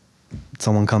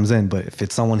 someone comes in. But if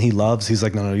it's someone he loves, he's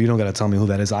like, no, you don't got to tell me who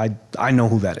that is. I know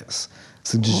who that is.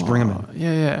 So just bring him in.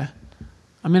 Yeah.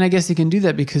 I mean, I guess he can do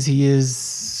that because he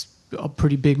is a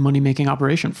pretty big money-making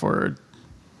operation for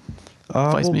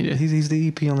Vice Media. He's the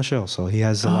EP on the show, so he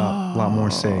has a lot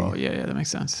more say. Oh, yeah, that makes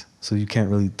sense. So you can't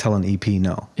really tell an EP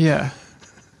no. Yeah.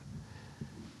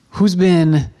 Who's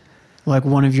been like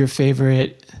one of your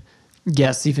favorite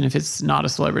guests, even if it's not a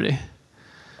celebrity?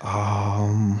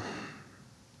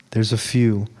 There's a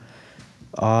few.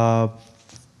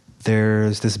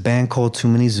 There's this band called Too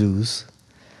Many Zoos.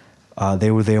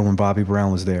 They were there when Bobby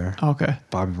Brown was there. Okay.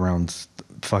 Bobby Brown's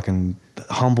fucking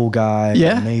humble guy.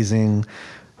 Yeah. Amazing.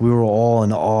 We were all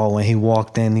in awe when he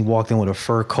walked in. He walked in with a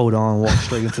fur coat on, walked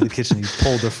straight into the kitchen. He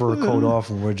pulled the fur coat off,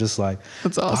 and we're just like,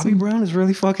 that's awesome. Bobby Brown is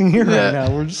really fucking here right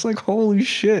now. We're just like, holy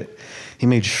shit. He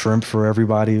made shrimp for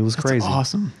everybody. It was crazy. That's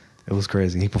awesome. It was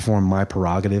crazy. He performed My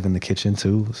Prerogative in the kitchen,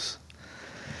 too.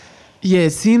 Yeah, it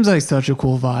seems like such a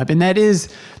cool vibe. And it is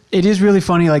really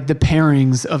funny, like the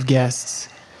pairings of guests.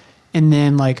 And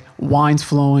then like wines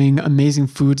flowing, amazing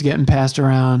foods getting passed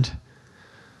around.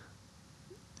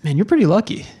 Man, you're pretty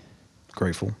lucky.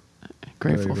 Grateful.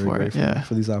 Grateful Very for grateful it, yeah.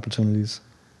 for these opportunities.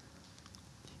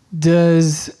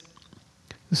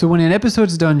 So when an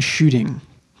episode's done shooting,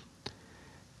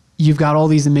 you've got all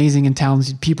these amazing and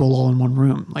talented people all in one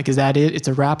room. Like, is that it? It's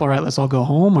a wrap? All right, let's all go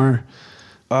home? Or?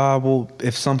 Well,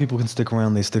 if some people can stick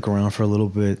around, they stick around for a little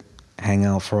bit, hang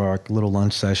out for our little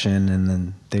lunch session, and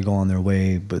then they go on their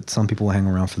way. But some people hang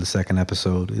around for the second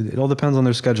episode. It all depends on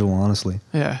their schedule, honestly.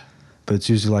 Yeah. But it's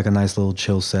usually like a nice little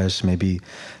chill sesh. Maybe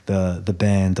the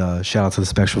band, shout out to the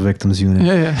Special Victims Unit.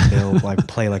 Yeah. They'll like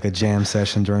play like a jam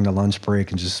session during the lunch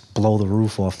break and just blow the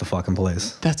roof off the fucking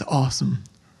place. That's awesome.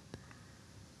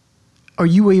 Are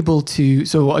you able to,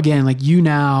 so again, like you're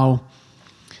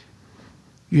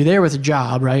there with a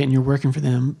job, right? And you're working for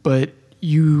them, but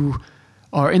you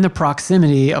are in the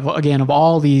proximity of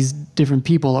all these different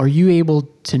people. Are you able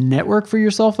to network for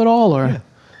yourself at all? Or? Yeah.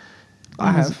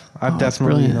 I've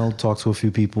definitely, talked to a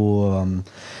few people,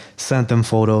 sent them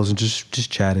photos and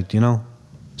just chatted,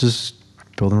 just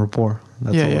building rapport.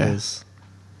 That's all it is.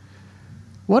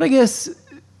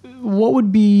 What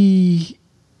would be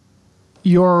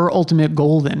your ultimate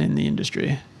goal then in the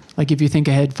industry? Like if you think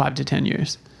ahead 5 to 10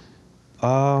 years.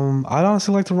 I'd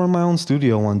honestly like to run my own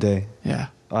studio one day. Yeah.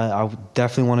 I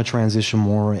definitely want to transition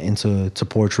more into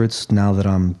portraits now that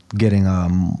I'm getting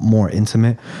more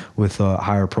intimate with a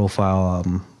higher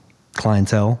profile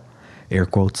clientele, air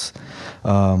quotes.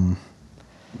 It's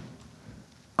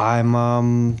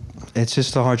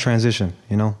just a hard transition,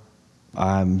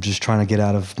 I'm just trying to get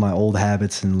out of my old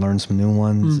habits and learn some new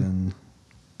ones, and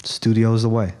studio is the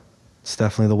way. It's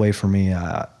definitely the way for me.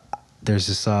 There's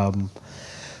this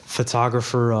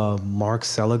photographer, Mark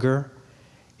Seliger.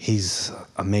 He's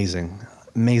amazing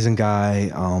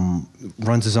guy.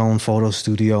 Runs his own photo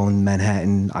studio in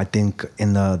Manhattan, I think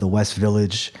in the West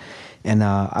Village. And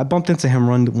I bumped into him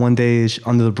one day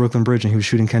under the Brooklyn Bridge, and he was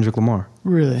shooting Kendrick Lamar.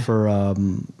 Really? For I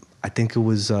think it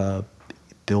was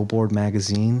Billboard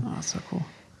magazine. Oh, that's so cool.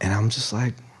 And I'm just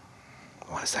like,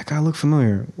 why does that guy look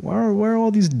familiar? Why are all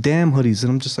these damn hoodies?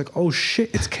 And I'm just like, oh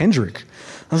shit, it's Kendrick.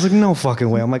 I was like, no fucking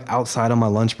way. I'm like outside on my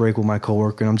lunch break with my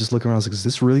coworker, and I'm just looking around. I was like, is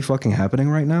this really fucking happening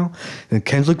right now? And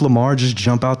Kendrick Lamar just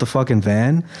jump out the fucking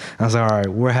van. And I was like, all right,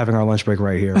 we're having our lunch break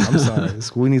right here. I'm sorry.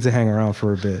 We need to hang around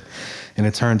for a bit. And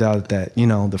it turned out that,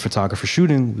 the photographer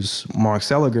shooting was Mark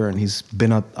Seliger, and he's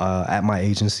been up at my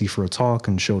agency for a talk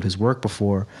and showed his work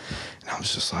before. And I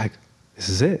was just like, this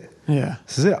is it. Yeah.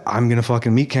 This is it. I'm going to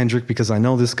fucking meet Kendrick because I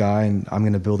know this guy and I'm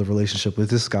going to build a relationship with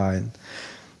this guy. And,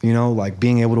 you know, like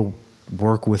being able to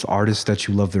work with artists that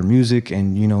you love their music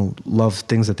and, you know, love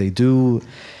things that they do,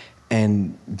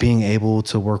 and being able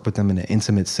to work with them in an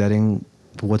intimate setting.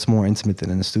 What's more intimate than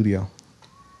in the studio?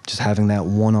 Just having that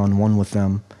one-on-one with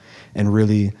them, and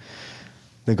really,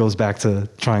 that goes back to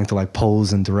trying to like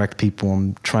pose and direct people.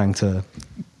 I'm trying to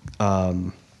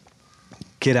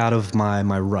get out of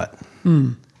my rut.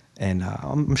 And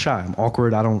I'm shy. I'm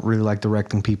awkward. I don't really like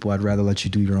directing people. I'd rather let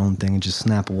you do your own thing and just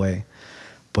snap away.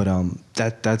 But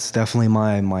that's definitely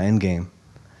my end game.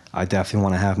 I definitely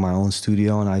want to have my own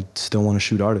studio, and I still want to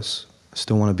shoot artists. I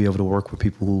still want to be able to work with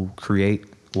people who create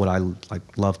what I like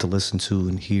love to listen to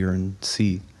and hear and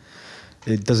see.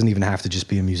 It doesn't even have to just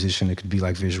be a musician. It could be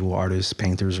like visual artists,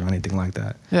 painters, or anything like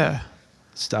that. Yeah.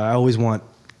 I always want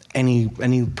any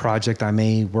project I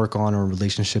may work on or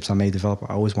relationships I may develop,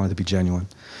 I always want it to be genuine.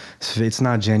 So if it's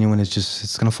not genuine,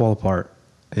 it's gonna fall apart.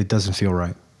 It doesn't feel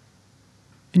right.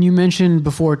 And you mentioned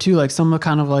before too, like some of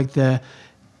kind of like the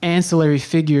ancillary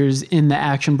figures in the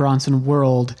Action Bronson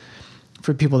world,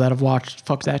 for people that have watched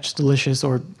Fuck That's Delicious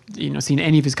or, you know, seen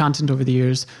any of his content over the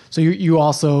years. So you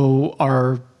also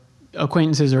are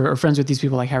acquaintances or friends with these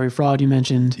people like Harry Fraud you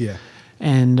mentioned. Yeah.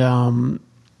 And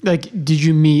like, did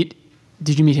you meet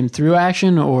him through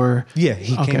Action or? Yeah,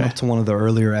 he came up to one of the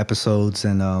earlier episodes,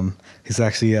 and he's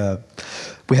actually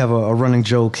we have a running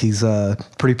joke. He's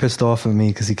pretty pissed off at me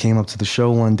because he came up to the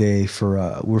show one day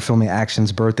for we were filming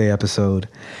Action's birthday episode,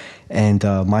 and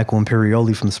Michael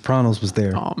Imperioli from The Sopranos was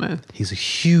there. Oh man, he's a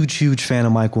huge fan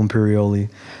of Michael Imperioli.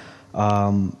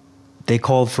 They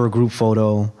called for a group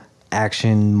photo.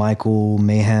 Action, Michael,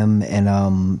 Mayhem,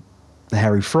 and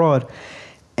Harry Fraud.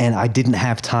 And I didn't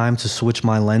have time to switch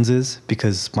my lenses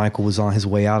because Michael was on his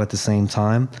way out at the same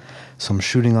time. So I'm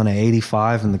shooting on an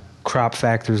 85, and the crop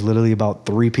factor is literally about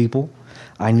 3 people.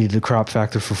 I needed a crop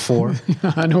factor for 4.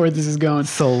 I know where this is going.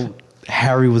 So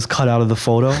Harry was cut out of the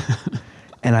photo,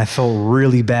 and I felt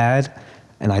really bad.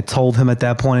 And I told him at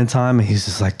that point in time, and he's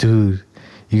just like, dude,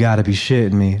 you gotta be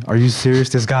shitting me. Are you serious?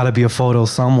 There's gotta be a photo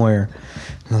somewhere.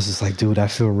 And I was just like, dude, I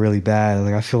feel really bad.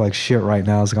 Like, I feel like shit right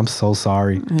now. I was like, I'm so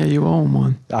sorry. Yeah, you owe him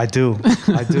one. I do.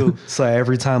 So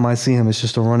every time I see him, it's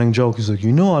just a running joke. He's like,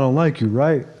 you know I don't like you,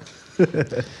 right?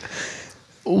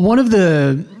 One of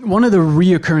the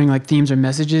reoccurring like themes or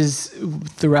messages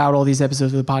throughout all these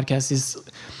episodes of the podcast is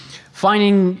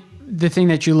finding the thing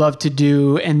that you love to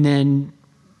do and then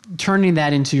turning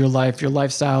that into your life, your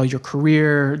lifestyle, your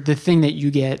career, the thing that you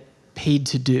get paid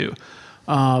to do.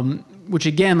 Which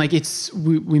again, like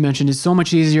we mentioned, is so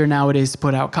much easier nowadays to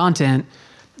put out content.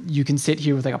 You can sit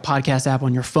here with like a podcast app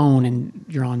on your phone and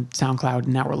you're on SoundCloud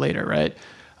an hour later, right?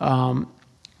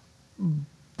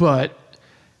 But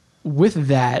with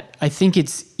that, I think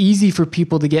it's easy for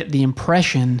people to get the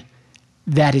impression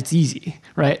that it's easy,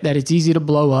 right? That it's easy to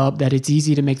blow up, that it's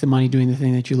easy to make the money doing the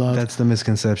thing that you love. That's the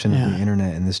misconception of the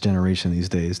internet in this generation these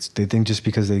days. They think just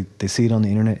because they see it on the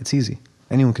internet, it's easy.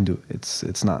 Anyone can do it.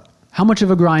 It's not. How much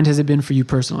of a grind has it been for you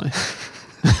personally?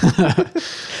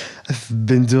 I've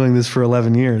been doing this for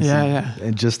 11 years. Yeah.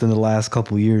 And just in the last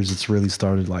couple of years, it's really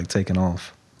started like taking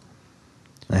off.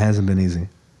 It hasn't been easy.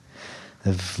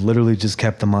 I've literally just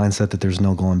kept the mindset that there's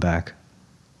no going back.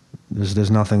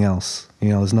 There's nothing else. You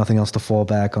know, there's nothing else to fall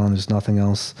back on. There's nothing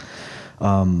else.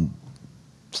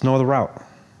 There's no other route.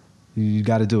 You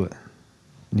got to do it.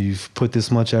 You've put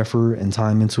this much effort and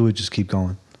time into it. Just keep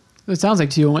going. It sounds like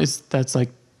to you,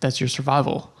 that's your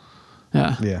survival.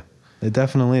 Yeah. Yeah, it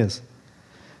definitely is.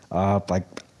 Like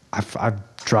I've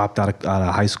dropped out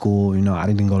of high school. You know, I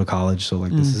didn't go to college, so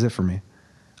like this is it for me.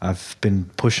 I've been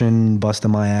pushing, busting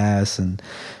my ass, and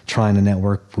trying to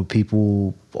network with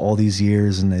people all these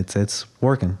years, and it's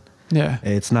working. Yeah,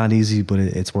 it's not easy, but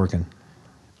it's working.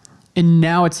 And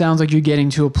now it sounds like you're getting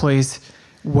to a place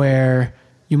where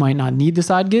you might not need the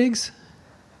side gigs.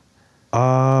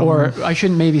 Or I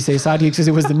shouldn't maybe say side gigs because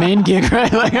it was the main gig,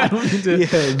 right? Like I don't need to. Yeah,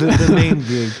 the main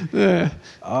gig. Yeah.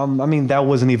 I mean, that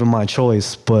wasn't even my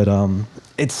choice, but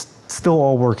it's still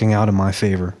all working out in my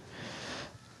favor.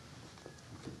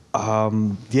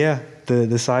 Yeah,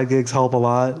 the side gigs help a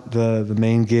lot. The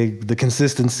main gig, the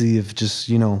consistency of just,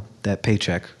 you know, that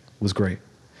paycheck was great.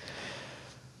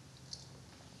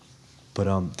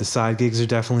 But the side gigs are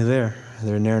definitely there.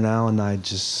 They're there now, and I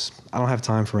don't have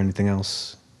time for anything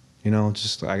else. You know,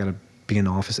 just I gotta be in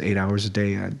the office 8 hours a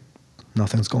day.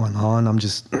 Nothing's going on. I'm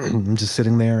just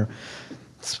sitting there.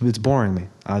 It's boring me.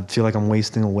 I feel like I'm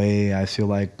wasting away. I feel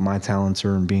like my talents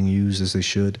aren't being used as they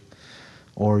should.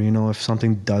 Or, you know, if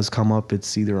something does come up,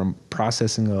 it's either I'm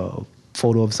processing a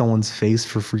photo of someone's face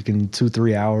for freaking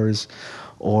 2-3 hours,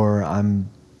 or I'm,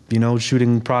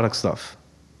 shooting product stuff.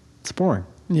 It's boring.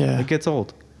 Yeah. It gets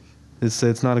old.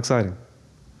 It's not exciting.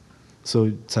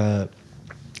 So to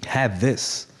have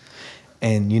this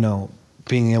and,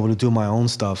 being able to do my own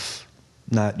stuff,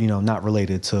 not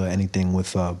related to anything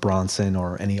with Bronson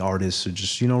or any artists, or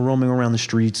just, roaming around the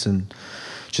streets and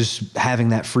just having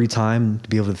that free time to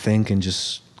be able to think and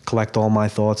just collect all my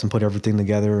thoughts and put everything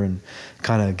together and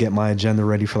kind of get my agenda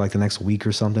ready for like the next week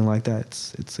or something like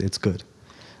that. It's good.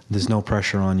 There's no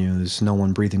pressure on you. There's no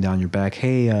one breathing down your back.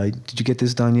 Hey, did you get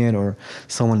this done yet? Or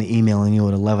someone emailing you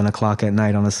at 11 o'clock at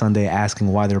night on a Sunday asking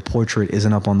why their portrait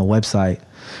isn't up on the website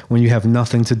when you have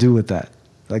nothing to do with that.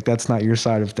 Like, that's not your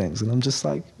side of things. And I'm just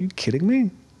like, you kidding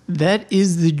me? That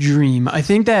is the dream. I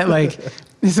think that, like,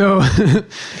 so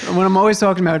when I'm always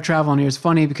talking about travel on here, it's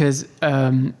funny because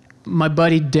my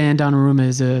buddy Dan Donnarumma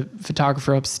is a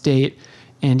photographer upstate,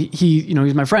 and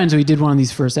he's my friend, so he did one of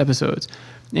these first episodes.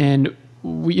 And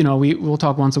we'll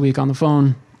talk once a week on the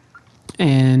phone.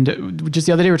 And just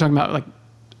the other day we were talking about like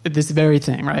this very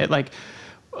thing, right? Like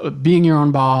being your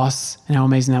own boss and how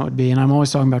amazing that would be. And I'm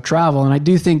always talking about travel. And I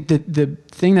do think that the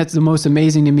thing that's the most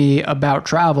amazing to me about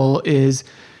travel is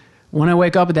when I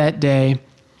wake up that day,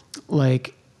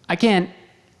 like I'm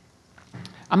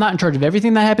not in charge of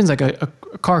everything that happens. Like a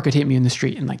car could hit me in the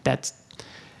street and like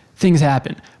things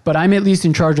happen, but I'm at least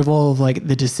in charge of all of like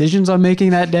the decisions I'm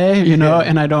making that day,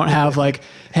 and I don't have like,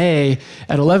 hey,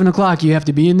 at 11 o'clock, you have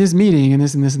to be in this meeting and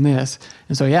this and this and this.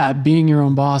 And so, yeah, being your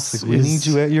own boss. Like, we need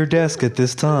you at your desk at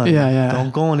this time. Yeah.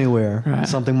 Don't go anywhere. Right.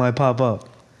 Something might pop up.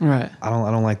 Right. I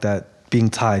don't like that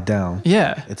being tied down.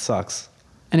 Yeah. It sucks.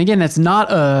 And again, that's not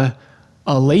a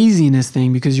laziness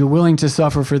thing because you're willing to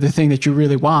suffer for the thing that you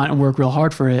really want and work real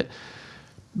hard for it.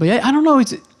 But yeah, I don't know if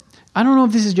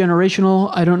this is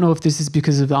generational. I don't know if this is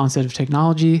because of the onset of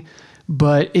technology,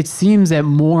 but it seems that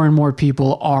more and more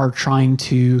people are trying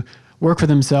to work for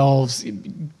themselves,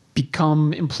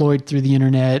 become employed through the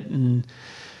internet. And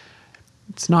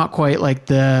it's not quite like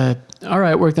all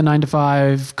right, work the 9 to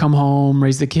 5, come home,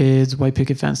 raise the kids, white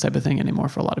picket fence type of thing anymore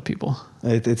for a lot of people.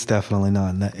 It's definitely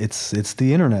not. It's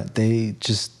the internet. They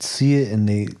just see it and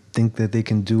they think that they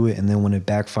can do it. And then when it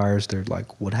backfires, they're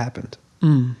like, what happened?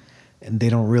 And they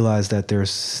don't realize that there's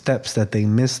steps that they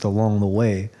missed along the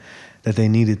way that they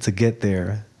needed to get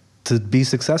there to be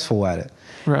successful at it.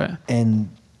 Right.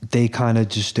 And they kind of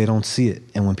they don't see it.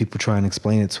 And when people try and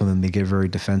explain it to them, they get very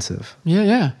defensive.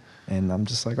 Yeah. And I'm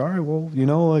just like, all right, well,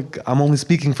 like I'm only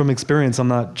speaking from experience. I'm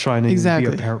not trying to be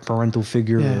a parental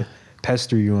figure or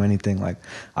pester you or anything. Like,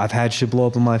 I've had shit blow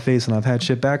up in my face and I've had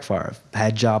shit backfire. I've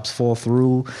had jobs fall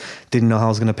through, didn't know how I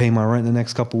was going to pay my rent in the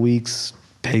next couple weeks,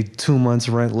 paid 2 months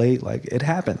rent late. Like, it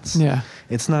happens. Yeah.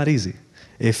 It's not easy.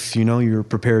 If, you're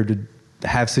prepared to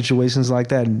have situations like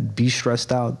that and be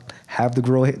stressed out, have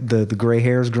the gray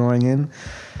hairs growing in,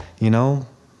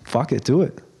 fuck it, do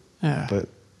it. Yeah. But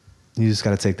you just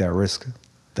got to take that risk.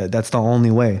 That's the only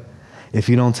way. If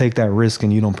you don't take that risk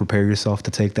and you don't prepare yourself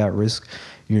to take that risk,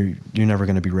 you're never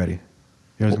going to be ready.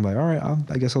 You're just going to be like, all right,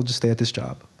 I guess I'll just stay at this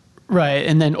job. Right,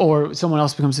 and then or someone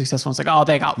else becomes successful. And it's like, oh,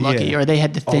 they got lucky, or they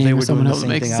had the thing, they or were someone doing else the same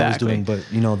makes thing I was doing, but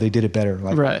they did it better.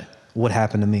 Like, right. What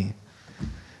happened to me?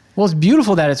 Well, it's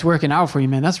beautiful that it's working out for you,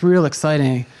 man. That's real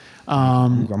exciting.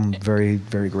 I'm very,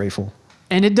 very grateful.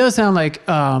 And it does sound like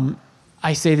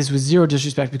I say this with zero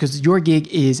disrespect because your gig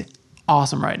is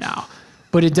awesome right now.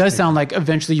 But it does sound like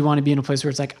eventually you want to be in a place where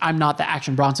it's like, I'm not the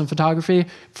Action Bronson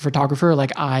photographer.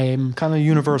 Like, I'm kind of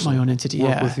universal. My own entity.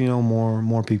 Work with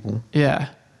more people. Yeah.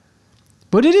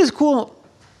 But it is cool.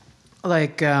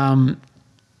 Like,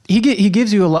 he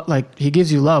gives you a lot. Like, he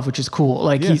gives you love, which is cool.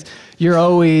 Like, you're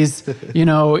always,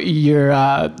 you're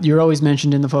always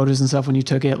mentioned in the photos and stuff when you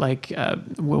took it. Like,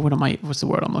 what's the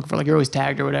word I'm looking for? Like, you're always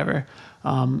tagged or whatever.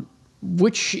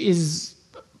 Which is,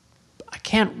 I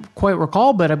can't quite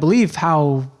recall, but I believe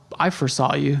how I first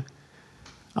saw you.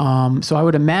 So I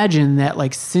would imagine that,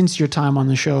 like, since your time on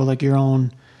the show, like your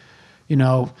own,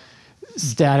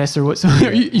 status or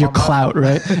your clout,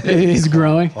 right, is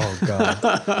growing. Oh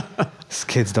God, these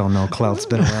kids don't know clout's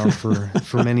been around for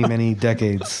many, many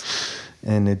decades,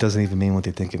 and it doesn't even mean what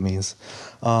they think it means.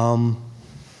 My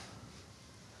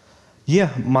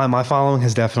following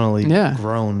has definitely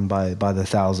grown by the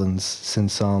thousands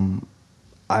since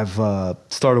I've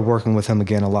started working with him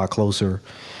again a lot closer.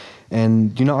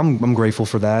 And, I'm grateful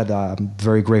for that. I'm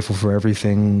very grateful for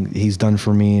everything he's done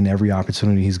for me and every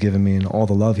opportunity he's given me and all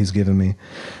the love he's given me,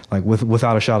 like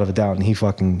without a shadow of a doubt. And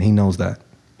he knows that.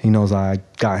 He knows I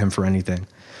got him for anything.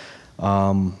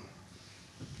 I'm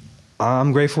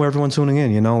grateful for everyone tuning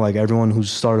in, like everyone who's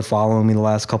started following me the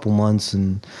last couple months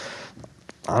and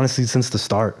honestly, since the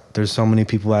start, there's so many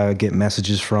people I get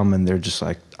messages from, and they're just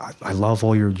like, I love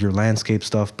all your landscape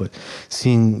stuff, but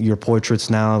seeing your portraits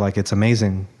now, like, it's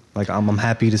amazing. Like, I'm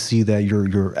happy to see that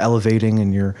you're elevating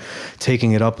and you're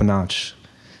taking it up a notch.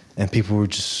 And people were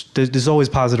just, there's always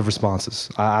positive responses.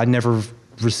 I never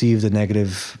received a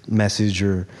negative message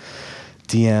or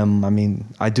DM. I mean,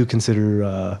 I do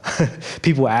consider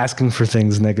people asking for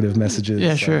things negative messages.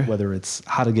 Yeah, sure. Whether it's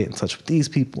how to get in touch with these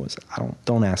people,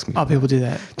 don't ask me. Oh, people do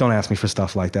that. Don't ask me for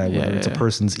stuff like that. Yeah, Whether it's yeah. a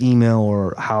person's email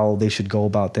or how they should go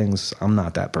about things, I'm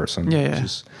not that person. Yeah.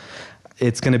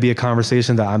 It's going to be a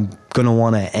conversation that I'm going to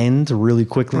want to end really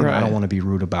quickly. And I Right. don't want to be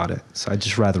rude about it. So I'd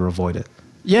just rather avoid it.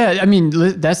 Yeah, I mean,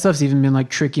 that stuff's even been like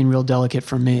tricky and real delicate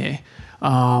for me.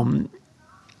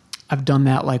 I've done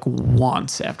that like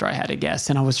once after I had a guest,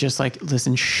 and I was just like,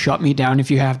 listen, shut me down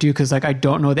if you have to, because like I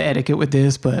don't know the etiquette with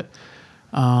this, but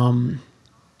are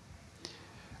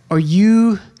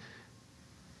you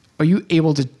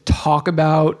able to talk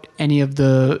about any of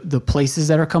the places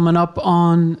that are coming up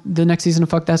on the next season of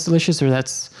Fuck That's Delicious, or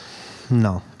that's...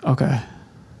 No. Okay.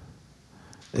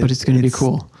 But it's going to be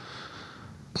cool.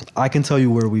 I can tell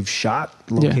you where we've shot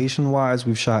location-wise.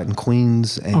 We've shot in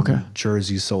Queens and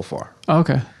Jersey so far.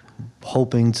 Okay.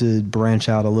 Hoping to branch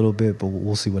out a little bit, but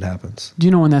we'll see what happens. Do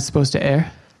you know when that's supposed to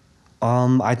air?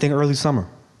 I think early summer.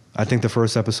 I think the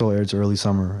first episode airs early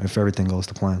summer if everything goes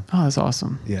to plan. Oh, that's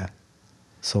awesome. Yeah.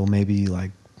 So maybe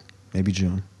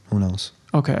June. Who knows?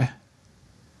 Okay.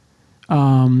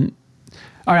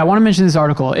 All right, I want to mention this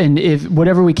article, and if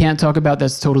whatever we can't talk about,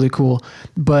 that's totally cool.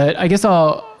 But I guess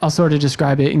I'll sort of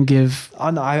describe it and give...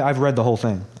 I've read the whole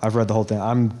thing.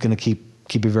 I'm going to keep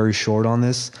it very short on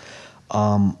this.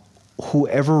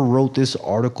 Whoever wrote this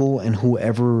article and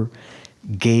whoever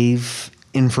gave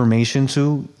information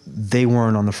to, they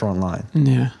weren't on the front line.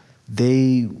 Yeah.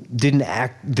 They didn't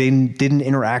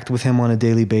interact with him on a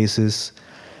daily basis.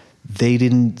 They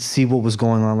didn't see what was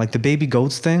going on. Like the baby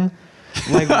goats thing,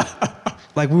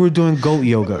 like we were doing goat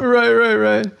yoga.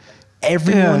 Right.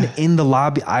 Everyone in the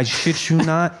lobby, I shit you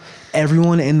not,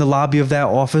 everyone in the lobby of that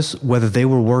office, whether they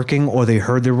were working or they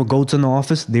heard there were goats in the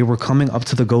office, they were coming up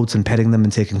to the goats and petting them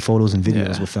and taking photos and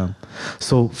videos with them.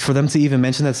 So for them to even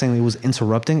mention that, saying it was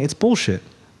interrupting, it's bullshit.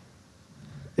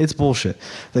 It's bullshit.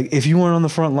 Like, if you weren't on the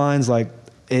front lines, like,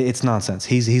 it's nonsense.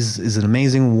 He's an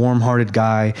amazing, warm-hearted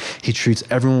guy. He treats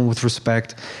everyone with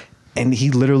respect, and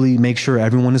he literally makes sure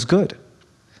everyone is good.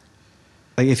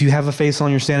 Like, if you have a face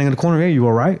on, you're standing in the corner, hey, you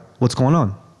all right? What's going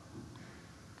on?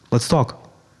 Let's talk.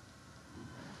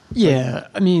 Yeah,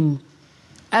 I mean,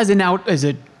 as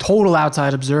a total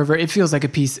outside observer, it feels like a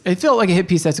piece. It felt like a hit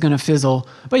piece that's going to fizzle.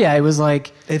 But yeah, it was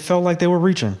like... It felt like they were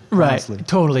reaching, right, honestly.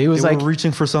 Totally. It was they were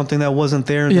reaching for something that wasn't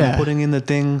there, and then putting in the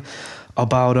thing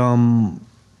about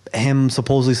him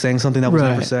supposedly saying something that was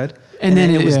never said. And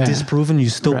then it was disproven. You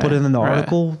still put it in the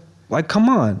article. Like, come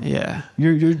on. Yeah.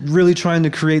 You're really trying to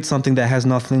create something that has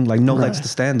nothing, like no legs to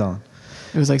stand on.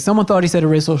 It was like someone thought he said a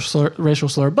racial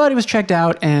slur, but it was checked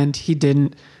out and he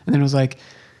didn't. And then it was like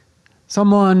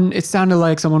it sounded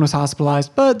like someone was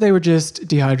hospitalized, but they were just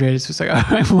dehydrated. So it's like, all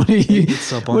right, what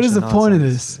is the point of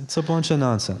this? It's a bunch of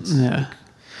nonsense. Yeah.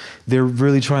 They're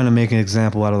really trying to make an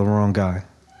example out of the wrong guy.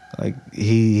 Like,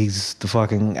 he's the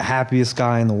fucking happiest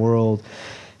guy in the world,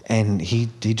 and he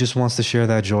just wants to share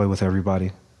that joy with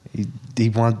everybody. He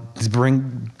wants to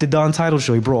bring the Untitled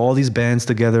show. He brought all these bands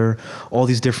together, all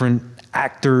these different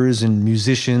actors and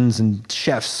musicians and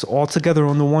chefs all together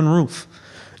under one roof,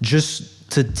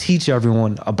 just to teach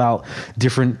everyone about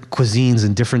different cuisines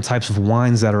and different types of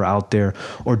wines that are out there,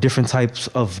 or different types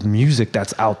of music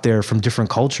that's out there from different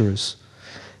cultures.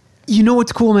 You know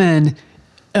what's cool, man?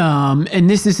 And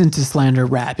this isn't to slander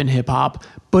rap and hip hop,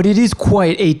 but it is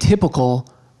quite atypical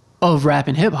of rap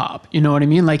and hip hop. You know what I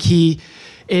mean? Like,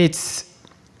 it's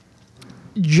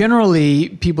generally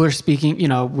people are speaking,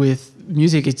 with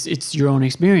music, it's your own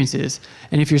experiences.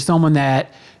 And if you're someone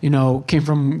that, came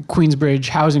from Queensbridge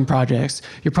housing projects,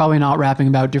 you're probably not rapping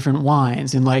about different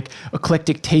wines and like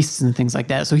eclectic tastes and things like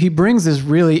that. So he brings this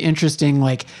really interesting,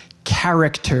 like,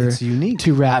 character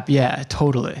to rap. Yeah,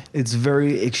 totally. It's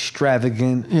very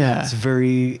extravagant. Yeah. It's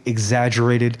very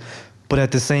exaggerated. But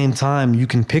at the same time, you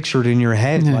can picture it in your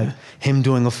head, like him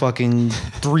doing a fucking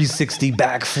 360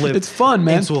 backflip. It's fun,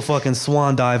 man. Into a fucking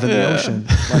swan dive in the ocean.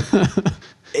 Like,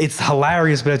 it's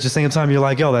hilarious, but at the same time, you're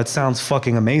like, yo, that sounds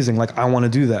fucking amazing. Like, I want to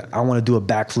do that. I want to do a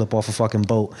backflip off a fucking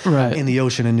boat in the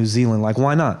ocean in New Zealand. Like,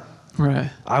 why not? Right.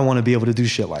 I want to be able to do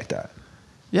shit like that.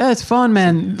 Yeah, it's fun,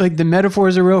 man. Like, the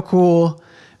metaphors are real cool.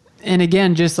 And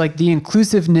again, just like the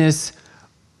inclusiveness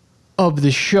of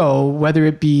the show, whether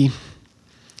it be,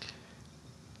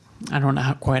 I don't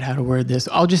know quite how to word this.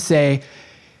 I'll just say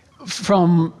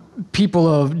from people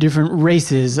of different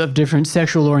races, of different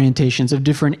sexual orientations, of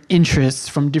different interests,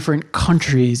 from different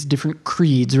countries, different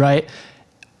creeds, right?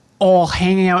 All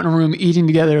hanging out in a room, eating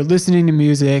together, listening to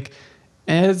music.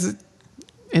 And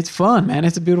it's fun, man.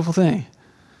 It's a beautiful thing.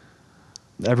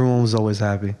 Everyone was always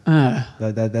happy.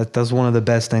 That's one of the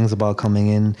best things about coming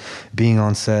in, being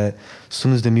on set. As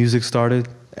soon as the music started,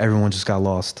 everyone just got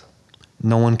lost.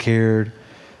 No one cared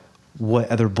what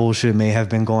other bullshit may have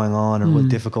been going on or what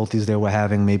difficulties they were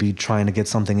having, maybe trying to get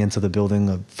something into the building,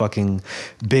 a fucking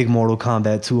big Mortal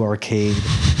Kombat 2 arcade.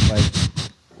 Like,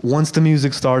 once the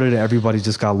music started, everybody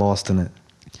just got lost in it.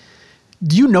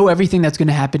 Do you know everything that's going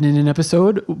to happen in an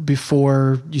episode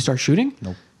before you start shooting?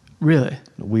 Nope. Really?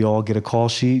 We all get a call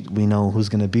sheet. We know who's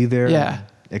going to be there. Yeah.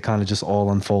 It kind of just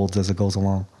all unfolds as it goes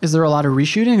along. Is there a lot of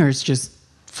reshooting or it's just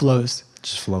flows? It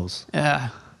just flows. Yeah.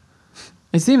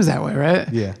 It seems that way, right?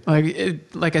 Yeah.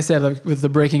 Like I said, like with the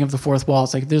breaking of the fourth wall,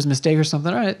 it's like if there's a mistake or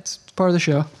something, all right, it's part of the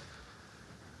show.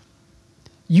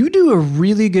 You do a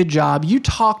really good job. You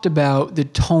talked about the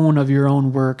tone of your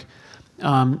own work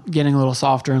getting a little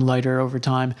softer and lighter over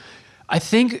time. I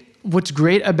think what's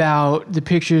great about the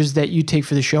pictures that you take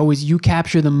for the show is you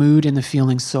capture the mood and the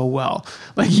feeling so well.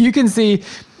 Like you can see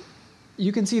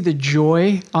the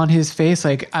joy on his face.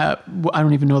 Like I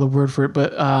don't even know the word for it,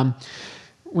 but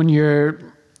when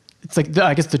it's like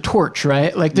I guess the torch,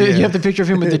 right? Like you have the picture of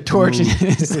him with the torch, and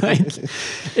it's like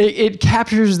it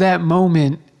captures that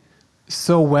moment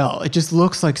so well. It just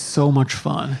looks like so much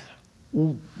fun.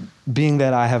 Well, being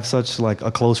that I have such like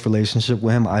a close relationship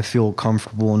with him, I feel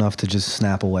comfortable enough to just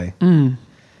snap away, and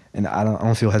I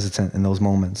don't feel hesitant in those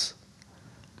moments.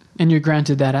 And you're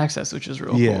granted that access, which is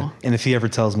real cool. And if he ever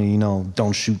tells me,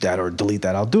 don't shoot that or delete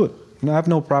that, I'll do it. I have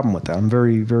no problem with that. I'm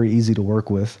very, very easy to work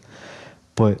with.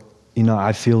 But,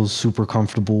 I feel super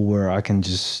comfortable where I can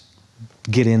just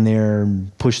get in there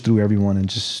and push through everyone and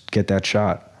just get that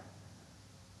shot.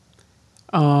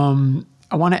 I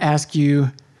want to ask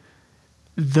you,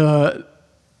 the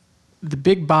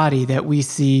big body that we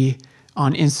see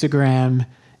on Instagram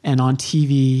and on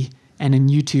TV and in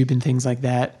YouTube and things like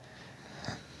that,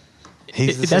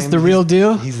 that's the real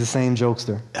deal? He's the same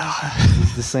jokester.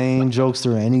 He's the same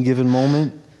jokester at any given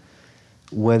moment,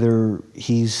 whether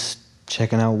he's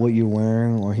checking out what you're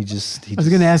wearing or I was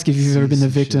going to ask if you've ever been the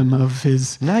victim of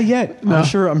his... Not yet. No,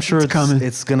 I'm sure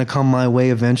it's going to come my way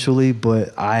eventually,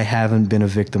 but I haven't been a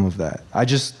victim of that. I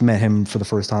just met him for the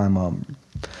first time, I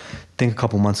think a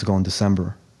couple months ago in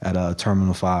December at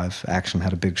Terminal 5. Action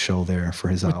had a big show there for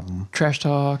his album. Trash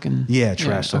Talk and... Yeah,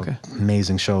 Trash Talk. Okay.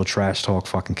 Amazing show. Trash Talk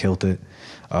fucking killed it.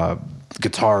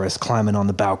 Guitarist climbing on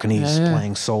the balconies,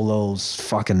 playing solos,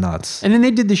 fucking nuts. And then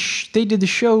they did the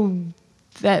show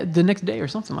the next day or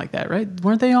something like that, right?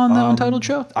 Weren't they on the Untitled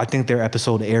show? I think their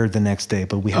episode aired the next day,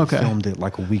 but we had filmed it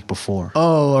like a week before.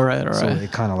 Oh, all right. So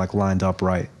it kind of like lined up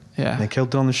right. Yeah. And they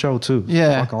killed it on the show too.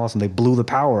 Yeah. Fucking awesome. They blew the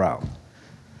power out.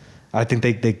 I think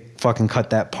they fucking cut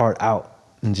that part out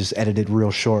and just edited real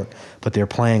short, but they're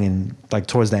playing and like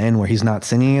towards the end where he's not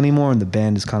singing anymore and the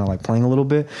band is kind of like playing a little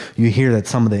bit, you hear that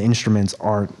some of the instruments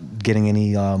aren't getting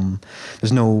any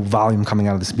there's no volume coming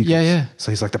out of the speakers. Yeah.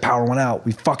 So he's like, the power went out,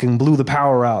 we fucking blew the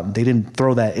power out, and they didn't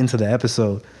throw that into the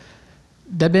episode.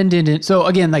 That band didn't. So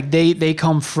again, like they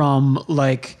come from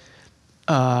like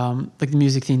the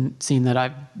music scene that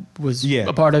I was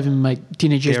a part of in my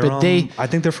teenage years, but I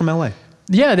think they're from LA.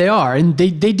 Yeah, they are. And they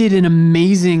did an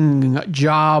amazing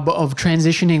job of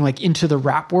transitioning like into the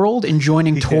rap world and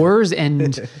joining tours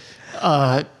and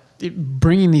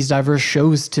bringing these diverse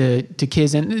shows to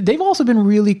kids. And they've also been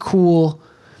really cool.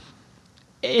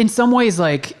 In some ways,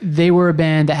 like they were a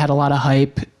band that had a lot of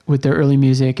hype with their early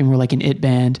music and were like an it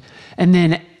band. And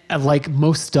then like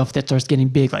most stuff that starts getting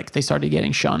big, like they started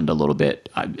getting shunned a little bit,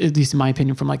 at least in my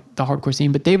opinion, from like the hardcore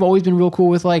scene. But they've always been real cool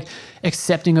with like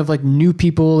accepting of like new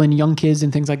people and young kids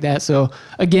and things like that. So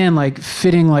again, like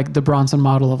fitting like the Bronson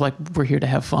model of like we're here to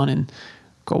have fun and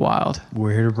go wild.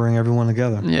 We're here to bring everyone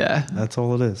together. Yeah, that's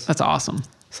all it is. That's awesome.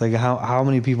 It's like how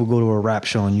many people go to a rap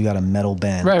show and you got a metal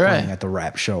band playing at the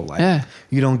rap show? Like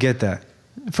you don't get that.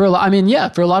 For a lot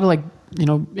of like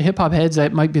hip hop heads,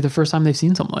 that might be the first time they've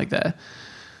seen something like that.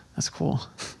 That's cool.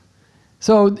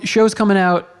 So show's coming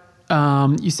out,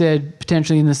 you said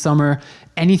potentially in the summer.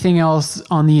 Anything else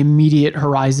on the immediate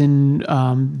horizon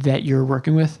that you're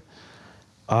working with?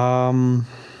 Nothing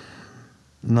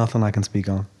I can speak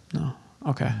on. No.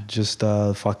 Okay. Just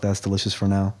fuck That's Delicious for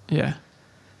now. Yeah.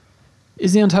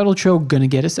 Is the Untitled show going to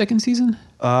get a second season?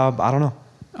 I don't know.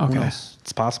 Okay.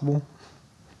 It's possible.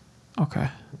 Okay.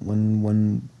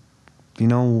 When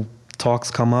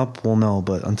talks come up, we'll know,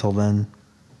 but until then...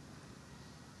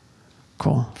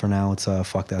 Cool. For now, it's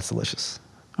fuck that's delicious.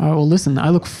 All right, well, listen, I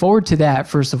look forward to that,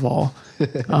 first of all.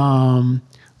 A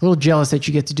little jealous that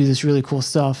you get to do this really cool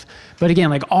stuff. But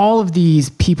again, like all of these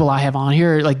people I have on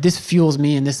here, like this fuels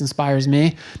me and this inspires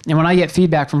me. And when I get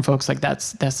feedback from folks, like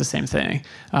that's the same thing.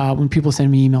 When people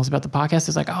send me emails about the podcast,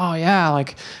 it's like, oh yeah,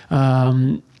 like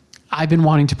I've been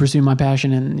wanting to pursue my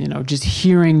passion, and you know, just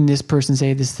hearing this person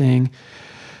say this thing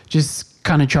just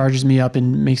kind of charges me up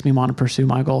and makes me want to pursue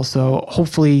my goal. So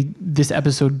hopefully this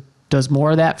episode does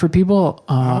more of that for people.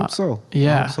 I hope so.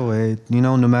 Yeah. I hope so. You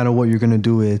know, no matter what you're going to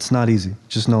do, it's not easy.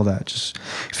 Just know that. Just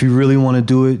if you really want to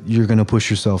do it, you're going to push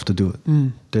yourself to do it.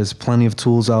 There's plenty of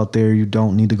tools out there. You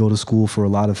don't need to go to school for a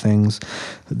lot of things.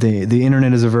 The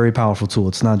internet is a very powerful tool.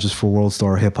 It's not just for world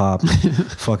star hip hop,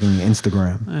 fucking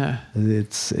Instagram. Yeah.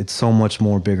 It's so much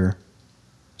more bigger.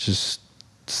 Just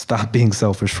stop being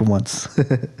selfish for once.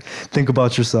 Think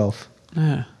about yourself.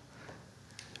 Yeah.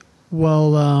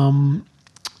 Well,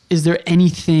 is there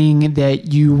anything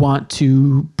that you want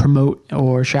to promote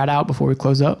or shout out before we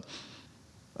close up?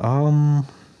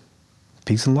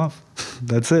 Peace and love.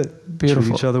 That's it. Beautiful.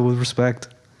 Treat each other with respect.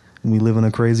 We live in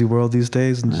a crazy world these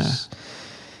days, and just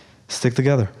stick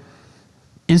together.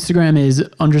 Instagram is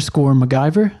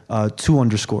 _MacGyver. 2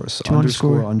 underscores. Two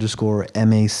underscore. Underscore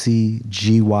MACGYVER.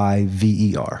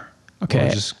 Okay.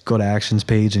 Or just go to Action's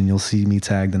page and you'll see me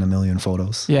tagged in a million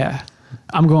photos. Yeah.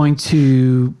 I'm going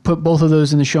to put both of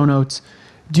those in the show notes.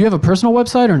 Do you have a personal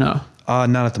website or no?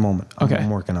 Not at the moment. Okay. I'm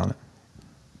working on it.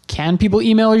 Can people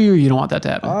email you, or you don't want that to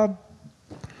happen?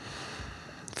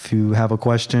 If you have a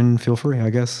question, feel free, I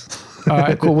guess. All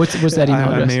right, cool. What's that email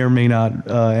I address? may or may not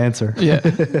answer. Yeah.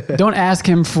 Don't ask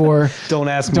him for Don't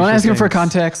ask him for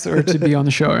context or to be on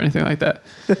the show or anything like that.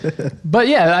 But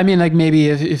yeah, I mean, like maybe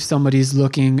if somebody's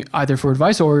looking either for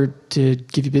advice or to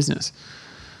give you business.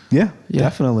 Yeah,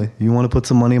 definitely. You want to put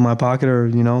some money in my pocket, or,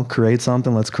 you know, create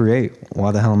something, let's create.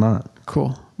 Why the hell not?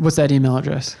 Cool. What's that email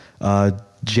address?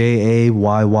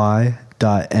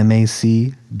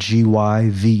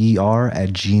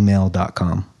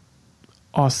 JAYY.MACGYVER@gmail.com.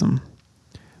 Awesome.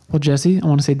 Well, Jesse, I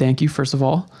want to say thank you, first of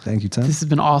all. Thank you, Tim. This has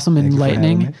been awesome and Thank you for having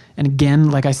enlightening. me. And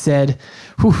again, like I said,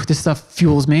 this stuff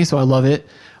fuels me, so I love it.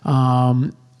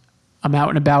 I'm out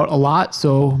and about a lot,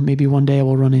 so maybe one day I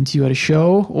will run into you at a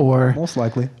show, or Most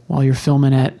likely. while you're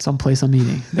filming at some place I'm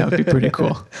eating. That would be pretty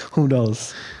cool. Who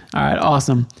knows? All right,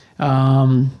 awesome.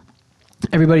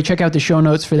 Everybody check out the show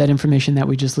notes for that information that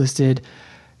we just listed.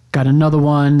 Got another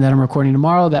one that I'm recording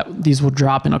tomorrow that these will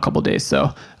drop in a couple days.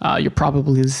 So you're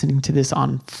probably listening to this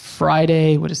on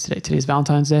Friday. What is today? Today's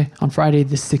Valentine's Day. On Friday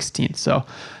the 16th. So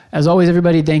as always,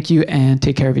 everybody, thank you and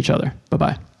take care of each other.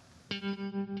 Bye-bye.